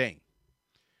Ron Dayne.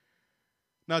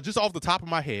 Now, just off the top of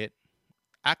my head,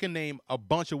 I can name a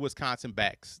bunch of Wisconsin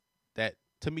backs that,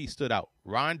 to me, stood out.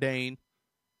 Ron Dayne,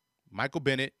 Michael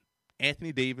Bennett,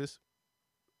 Anthony Davis,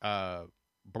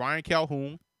 Brian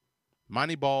Calhoun,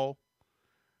 Monty Ball,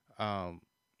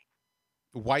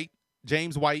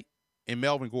 James White, and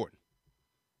Melvin Gordon.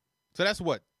 So that's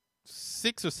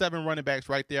 6 or 7 running backs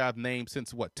right there I've named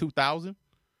since 2000.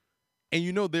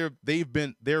 And there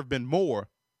have been more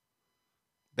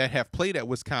that have played at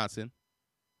Wisconsin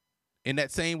in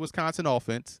that same Wisconsin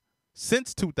offense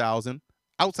since 2000,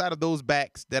 outside of those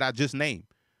backs that I just named.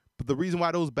 But the reason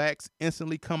why those backs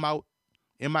instantly come out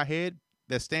in my head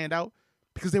that stand out,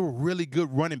 because they were really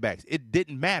good running backs. It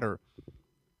didn't matter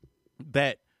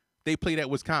that they played at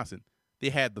Wisconsin.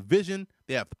 They had the vision,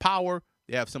 they have the power,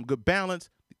 they have some good balance.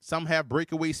 Some have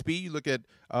breakaway speed. You look at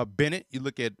Bennett, you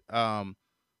look at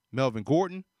Melvin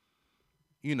Gordon.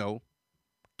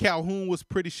 Calhoun was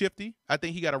pretty shifty. I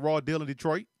think he got a raw deal in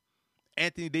Detroit.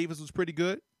 Anthony Davis was pretty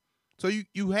good. So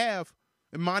you have,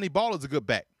 and Monty Ball is a good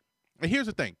back. And here's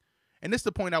the thing, and this is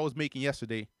the point I was making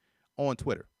yesterday on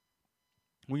Twitter.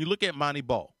 When you look at Monty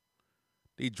Ball,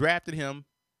 they drafted him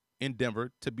in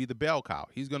Denver to be the bell cow.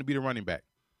 He's going to be the running back.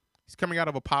 He's coming out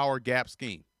of a power gap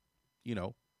scheme.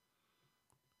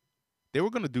 They were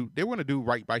going to do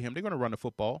right by him. They're going to run the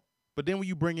football. But then when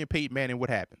you bring in Peyton Manning, what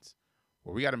happens?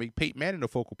 Well, we got to make Peyton Manning the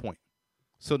focal point.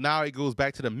 So now it goes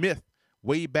back to the myth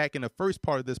way back in the first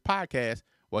part of this podcast.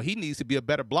 Well, he needs to be a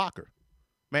better blocker.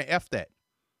 Man, F that.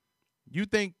 You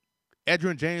think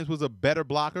Edgerrin James was a better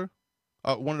blocker?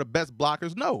 One of the best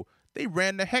blockers? No. They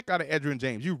ran the heck out of Edgerrin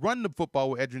James. You run the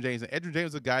football with Edgerrin James, and Edgerrin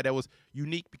James is a guy that was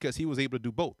unique because he was able to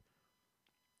do both.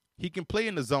 He can play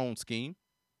in the zone scheme.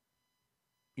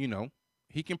 He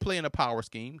can play in a power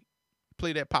scheme.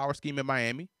 Play that power scheme in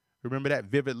Miami. Remember that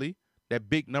vividly. That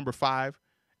big number 5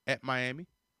 at Miami.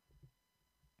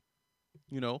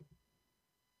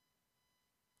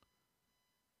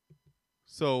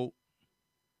 So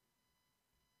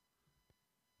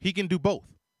he can do both.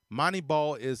 Monty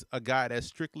Ball is a guy that's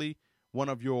strictly one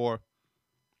of your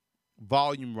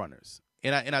volume runners.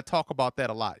 And I talk about that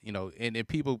a lot, and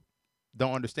people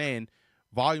don't understand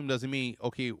volume doesn't mean,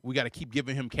 okay, we got to keep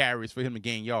giving him carries for him to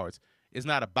gain yards. It's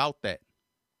not about that.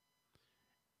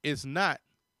 It's not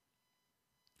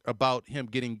about him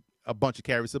getting a bunch of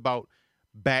carries. It's about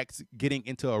backs getting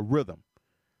into a rhythm.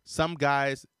 Some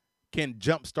guys can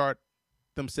jumpstart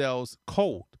themselves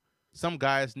cold. Some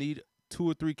guys need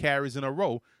 2 or 3 carries in a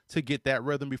row to get that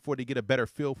rhythm before they get a better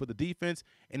feel for the defense,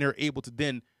 and they're able to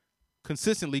then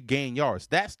consistently gain yards.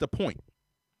 That's the point.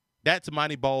 That's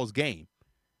Monty Ball's game.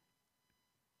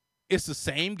 It's the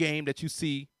same game that you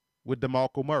see with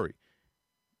DeMarco Murray.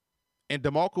 And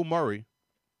DeMarco Murray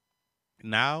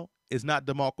now is not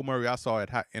DeMarco Murray I saw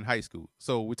in high school.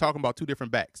 So we're talking about 2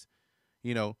 different backs.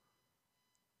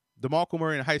 DeMarco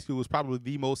Murray in high school was probably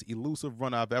the most elusive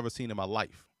runner I've ever seen in my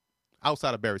life,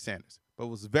 outside of Barry Sanders, but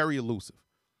was very elusive.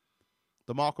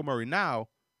 DeMarco Murray now,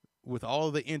 with all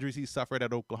of the injuries he suffered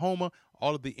at Oklahoma,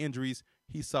 all of the injuries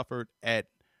he suffered at,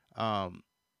 going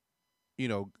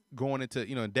into,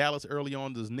 in Dallas early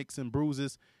on, those nicks and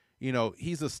bruises,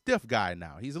 he's a stiff guy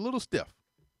now. He's a little stiff,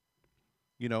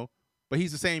 but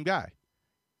he's the same guy.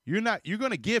 You're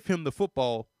going to give him the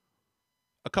football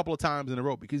a couple of times in a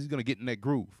row because he's going to get in that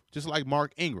groove. Just like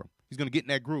Mark Ingram. He's going to get in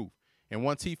that groove. And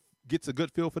once he gets a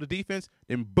good feel for the defense,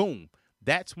 then boom,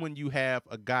 that's when you have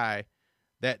a guy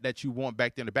that you want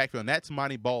back there in the backfield. And that's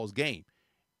Monty Ball's game.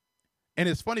 And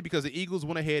it's funny because the Eagles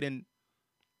went ahead and,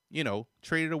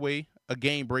 traded away a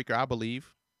game breaker, I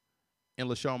believe, in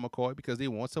LaShawn McCoy because they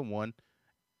want someone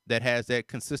that has that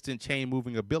consistent chain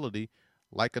moving ability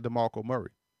like a DeMarco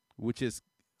Murray, which is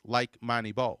like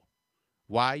Monty Ball.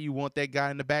 Why you want that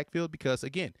guy in the backfield? Because,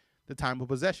 again, the time of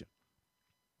possession.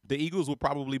 The Eagles will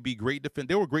probably be great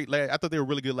They were great I thought they were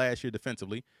really good last year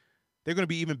defensively. They're going to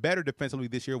be even better defensively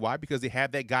this year. Why? Because they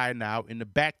have that guy now in the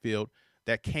backfield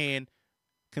that can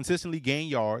consistently gain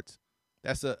yards.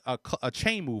 That's a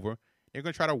chain mover. They're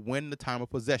going to try to win the time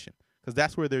of possession because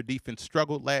that's where their defense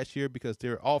struggled last year because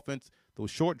their offense,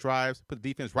 those short drives, put the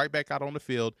defense right back out on the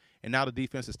field, and now the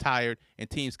defense is tired and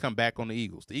teams come back on the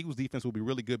Eagles. The Eagles' defense will be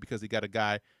really good because they got a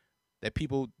guy that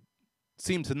people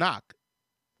seem to knock,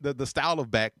 the style of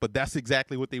back, but that's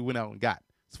exactly what they went out and got.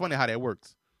 It's funny how that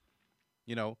works,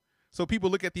 So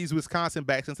people look at these Wisconsin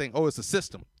backs and saying, oh, it's a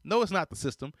system. No, it's not the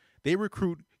system. They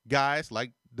recruit guys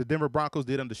like the Denver Broncos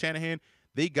did under Shanahan.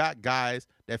 They got guys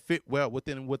that fit well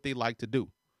within what they like to do.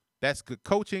 That's good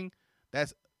coaching.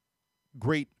 That's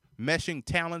great meshing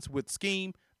talents with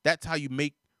scheme. That's how you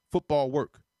make football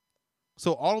work.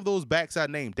 So all of those backs I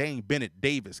named, Dane Bennett,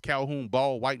 Davis, Calhoun,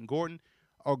 Ball, White, and Gordon,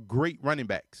 are great running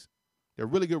backs. They're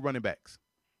really good running backs.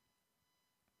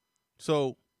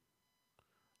 So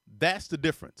that's the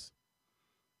difference.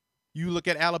 You look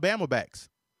at Alabama backs.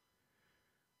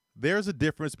 There's a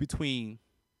difference between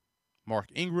Mark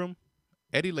Ingram,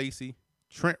 Eddie Lacy,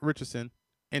 Trent Richardson,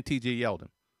 and T.J. Yeldon.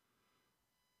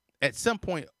 At some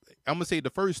point, I'm going to say the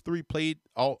first 3 played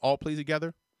all play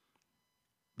together.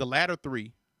 The latter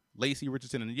 3, Lacy,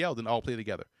 Richardson, and Yeldon, all play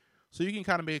together. So you can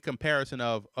kind of make a comparison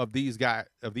of these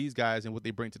guys and what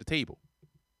they bring to the table.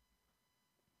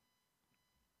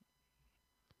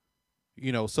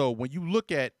 So when you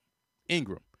look at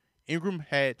Ingram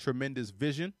had tremendous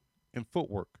vision and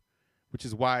footwork, which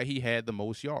is why he had the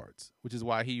most yards, which is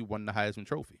why he won the Heisman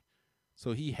Trophy.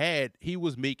 So he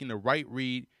was making the right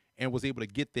read and was able to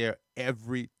get there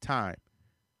every time.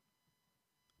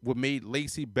 What made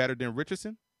Lacy better than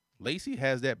Richardson? Lacy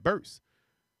has that burst.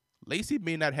 Lacy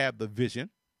may not have the vision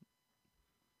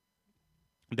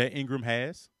that Ingram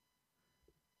has,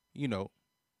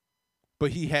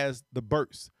 but he has the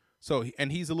burst.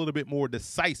 And he's a little bit more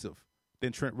decisive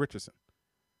than Trent Richardson,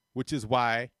 which is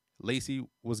why Lacy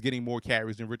was getting more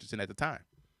carries than Richardson at the time.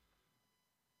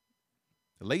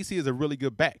 Lacy is a really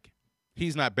good back.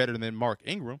 He's not better than Mark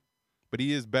Ingram, but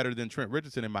he is better than Trent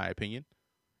Richardson, in my opinion.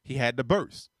 He had the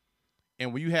burst.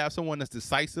 And when you have someone that's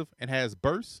decisive and has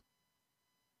burst,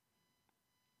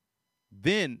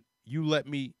 then you let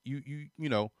me you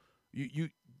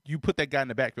put that guy in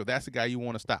the backfield. That's the guy you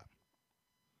want to stop.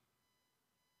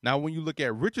 Now, when you look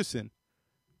at Richardson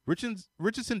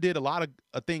did a lot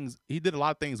of things. He did a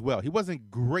lot of things well. He wasn't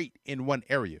great in one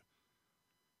area.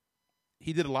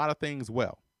 He did a lot of things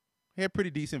well. He had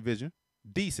pretty decent vision.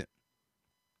 Decent.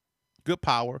 Good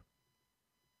power.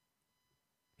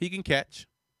 He can catch.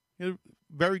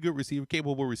 Very good receiver,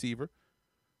 capable receiver.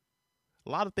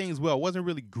 A lot of things well. Wasn't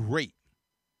really great.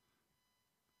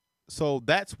 So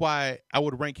that's why I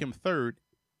would rank him third.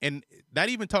 And not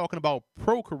even talking about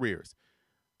pro careers.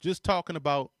 just talking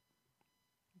about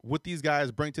what these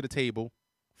guys bring to the table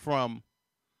from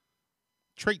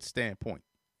trait standpoint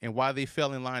and why they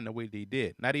fell in line the way they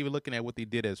did. Not even looking at what they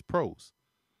did as pros.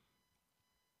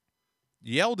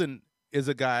 Yeldon is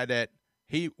a guy that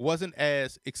he wasn't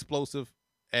as explosive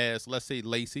as, let's say,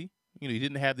 Lacy.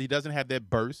 He doesn't have that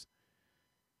burst.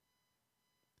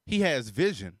 He has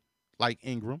vision like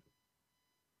Ingram.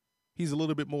 He's a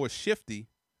little bit more shifty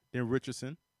than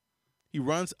Richardson. He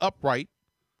runs upright,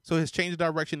 so his change of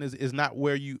direction is not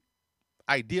where you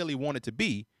ideally want it to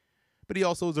be, but he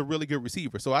also is a really good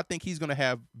receiver. So I think he's going to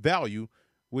have value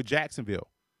with Jacksonville.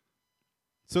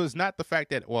 So it's not the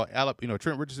fact that,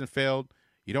 Trent Richardson failed.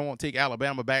 You don't want to take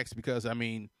Alabama backs because,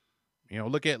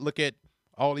 look at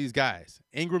all these guys.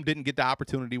 Ingram didn't get the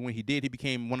opportunity. When he did, he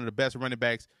became one of the best running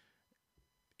backs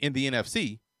in the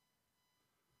NFC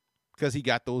because he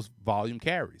got those volume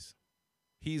carries.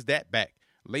 He's that back.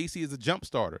 Lacy is a jump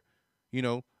starter.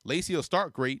 Lacy will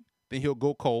start great, then he'll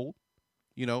go cold.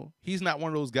 He's not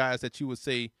one of those guys that you would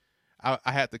say I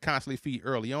have to constantly feed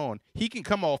early on. He can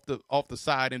come off the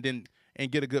side and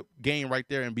get a good game right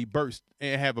there and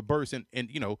have a burst and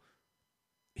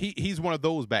he's one of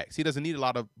those backs. He doesn't need a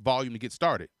lot of volume to get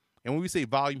started. And when we say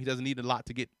volume, he doesn't need a lot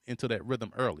to get into that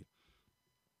rhythm early.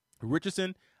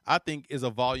 Richardson, I think, is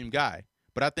a volume guy,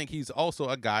 but I think he's also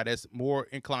a guy that's more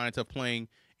inclined to playing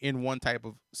in one type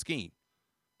of scheme.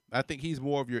 I think he's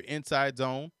more of your inside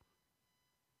zone.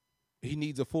 He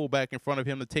needs a fullback in front of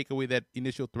him to take away that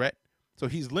initial threat. So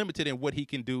he's limited in what he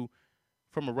can do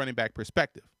from a running back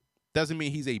perspective. Doesn't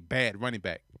mean he's a bad running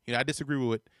back. I disagree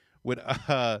with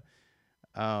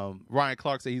Ryan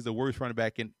Clark say he's the worst running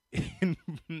back in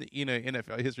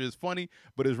NFL history. It's funny,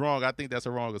 but it's wrong. I think that's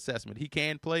a wrong assessment. He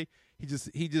can play.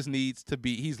 He just needs to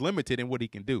be. He's limited in what he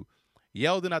can do.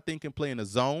 Yeldon, I think, can play in a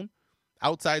zone,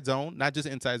 outside zone, not just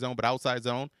inside zone, but outside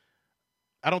zone.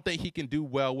 I don't think he can do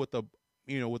well with a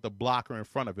blocker in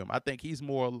front of him. I think he's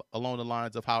more along the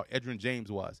lines of how Edgerrin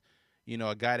James was.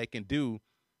 A guy that can do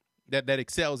that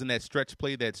excels in that stretch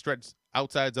play, that stretch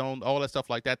outside zone, all that stuff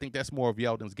like that. I think that's more of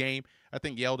Yeldon's game. I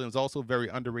think Yeldon's also very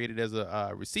underrated as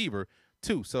a receiver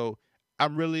too. So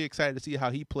I'm really excited to see how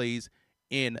he plays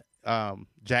in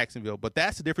Jacksonville. But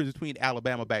that's the difference between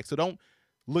Alabama backs. So don't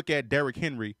look at Derrick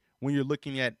Henry when you're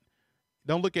looking at.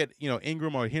 Don't look at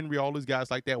Ingram or Henry, all these guys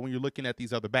like that when you're looking at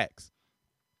these other backs.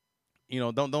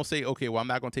 Don't say, okay, well, I'm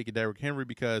not going to take a Derrick Henry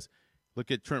because look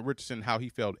at Trent Richardson, how he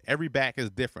felt. Every back is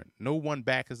different. No one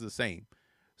back is the same.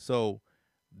 So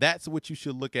that's what you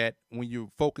should look at when you're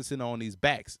focusing on these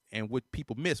backs and what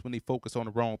people miss when they focus on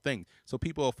the wrong thing. So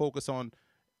people will focus on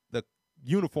the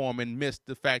uniform and miss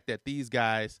the fact that these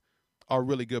guys are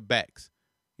really good backs.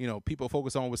 People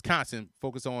focus on Wisconsin,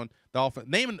 focus on the offense.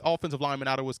 Name an offensive lineman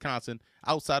out of Wisconsin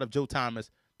outside of Joe Thomas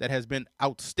that has been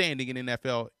outstanding in the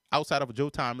NFL outside of Joe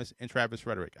Thomas and Travis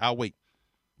Frederick. I'll wait.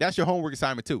 That's your homework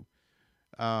assignment too.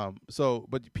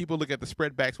 But people look at the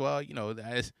spread backs. Well,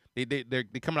 they're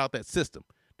coming out that system.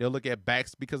 They'll look at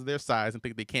backs because of their size and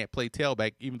think they can't play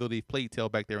tailback, even though they've played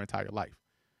tailback their entire life.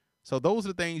 So those are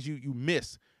the things you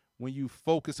miss when you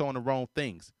focus on the wrong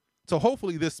things. So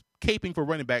hopefully this caping for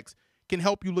running backs can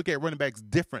help you look at running backs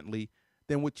differently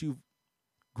than what you've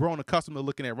grown accustomed to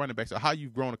looking at running backs or how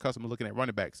you've grown accustomed to looking at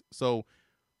running backs. So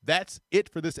that's it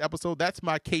for this episode. That's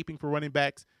my caping for running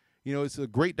backs. It's a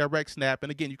great direct snap.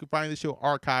 And again, you can find the show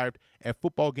archived at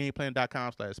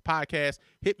footballgameplan.com/podcast.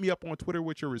 Hit me up on Twitter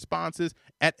with your responses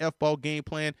at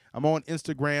FBallGamePlan. I'm on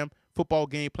Instagram, Football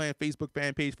Game Plan, Facebook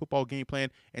fan page, Football Game Plan,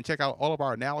 and check out all of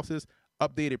our analysis,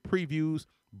 updated previews,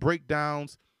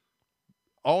 breakdowns,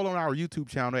 all on our YouTube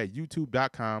channel at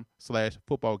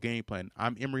youtube.com/footballgameplan.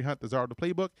 I'm Emory Hunt, the Czar of the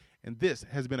Playbook, and this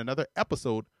has been another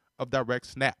episode of Direct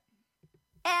Snap.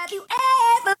 Have you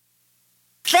ever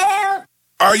felt?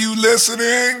 Are you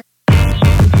listening?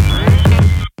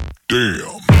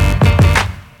 Damn.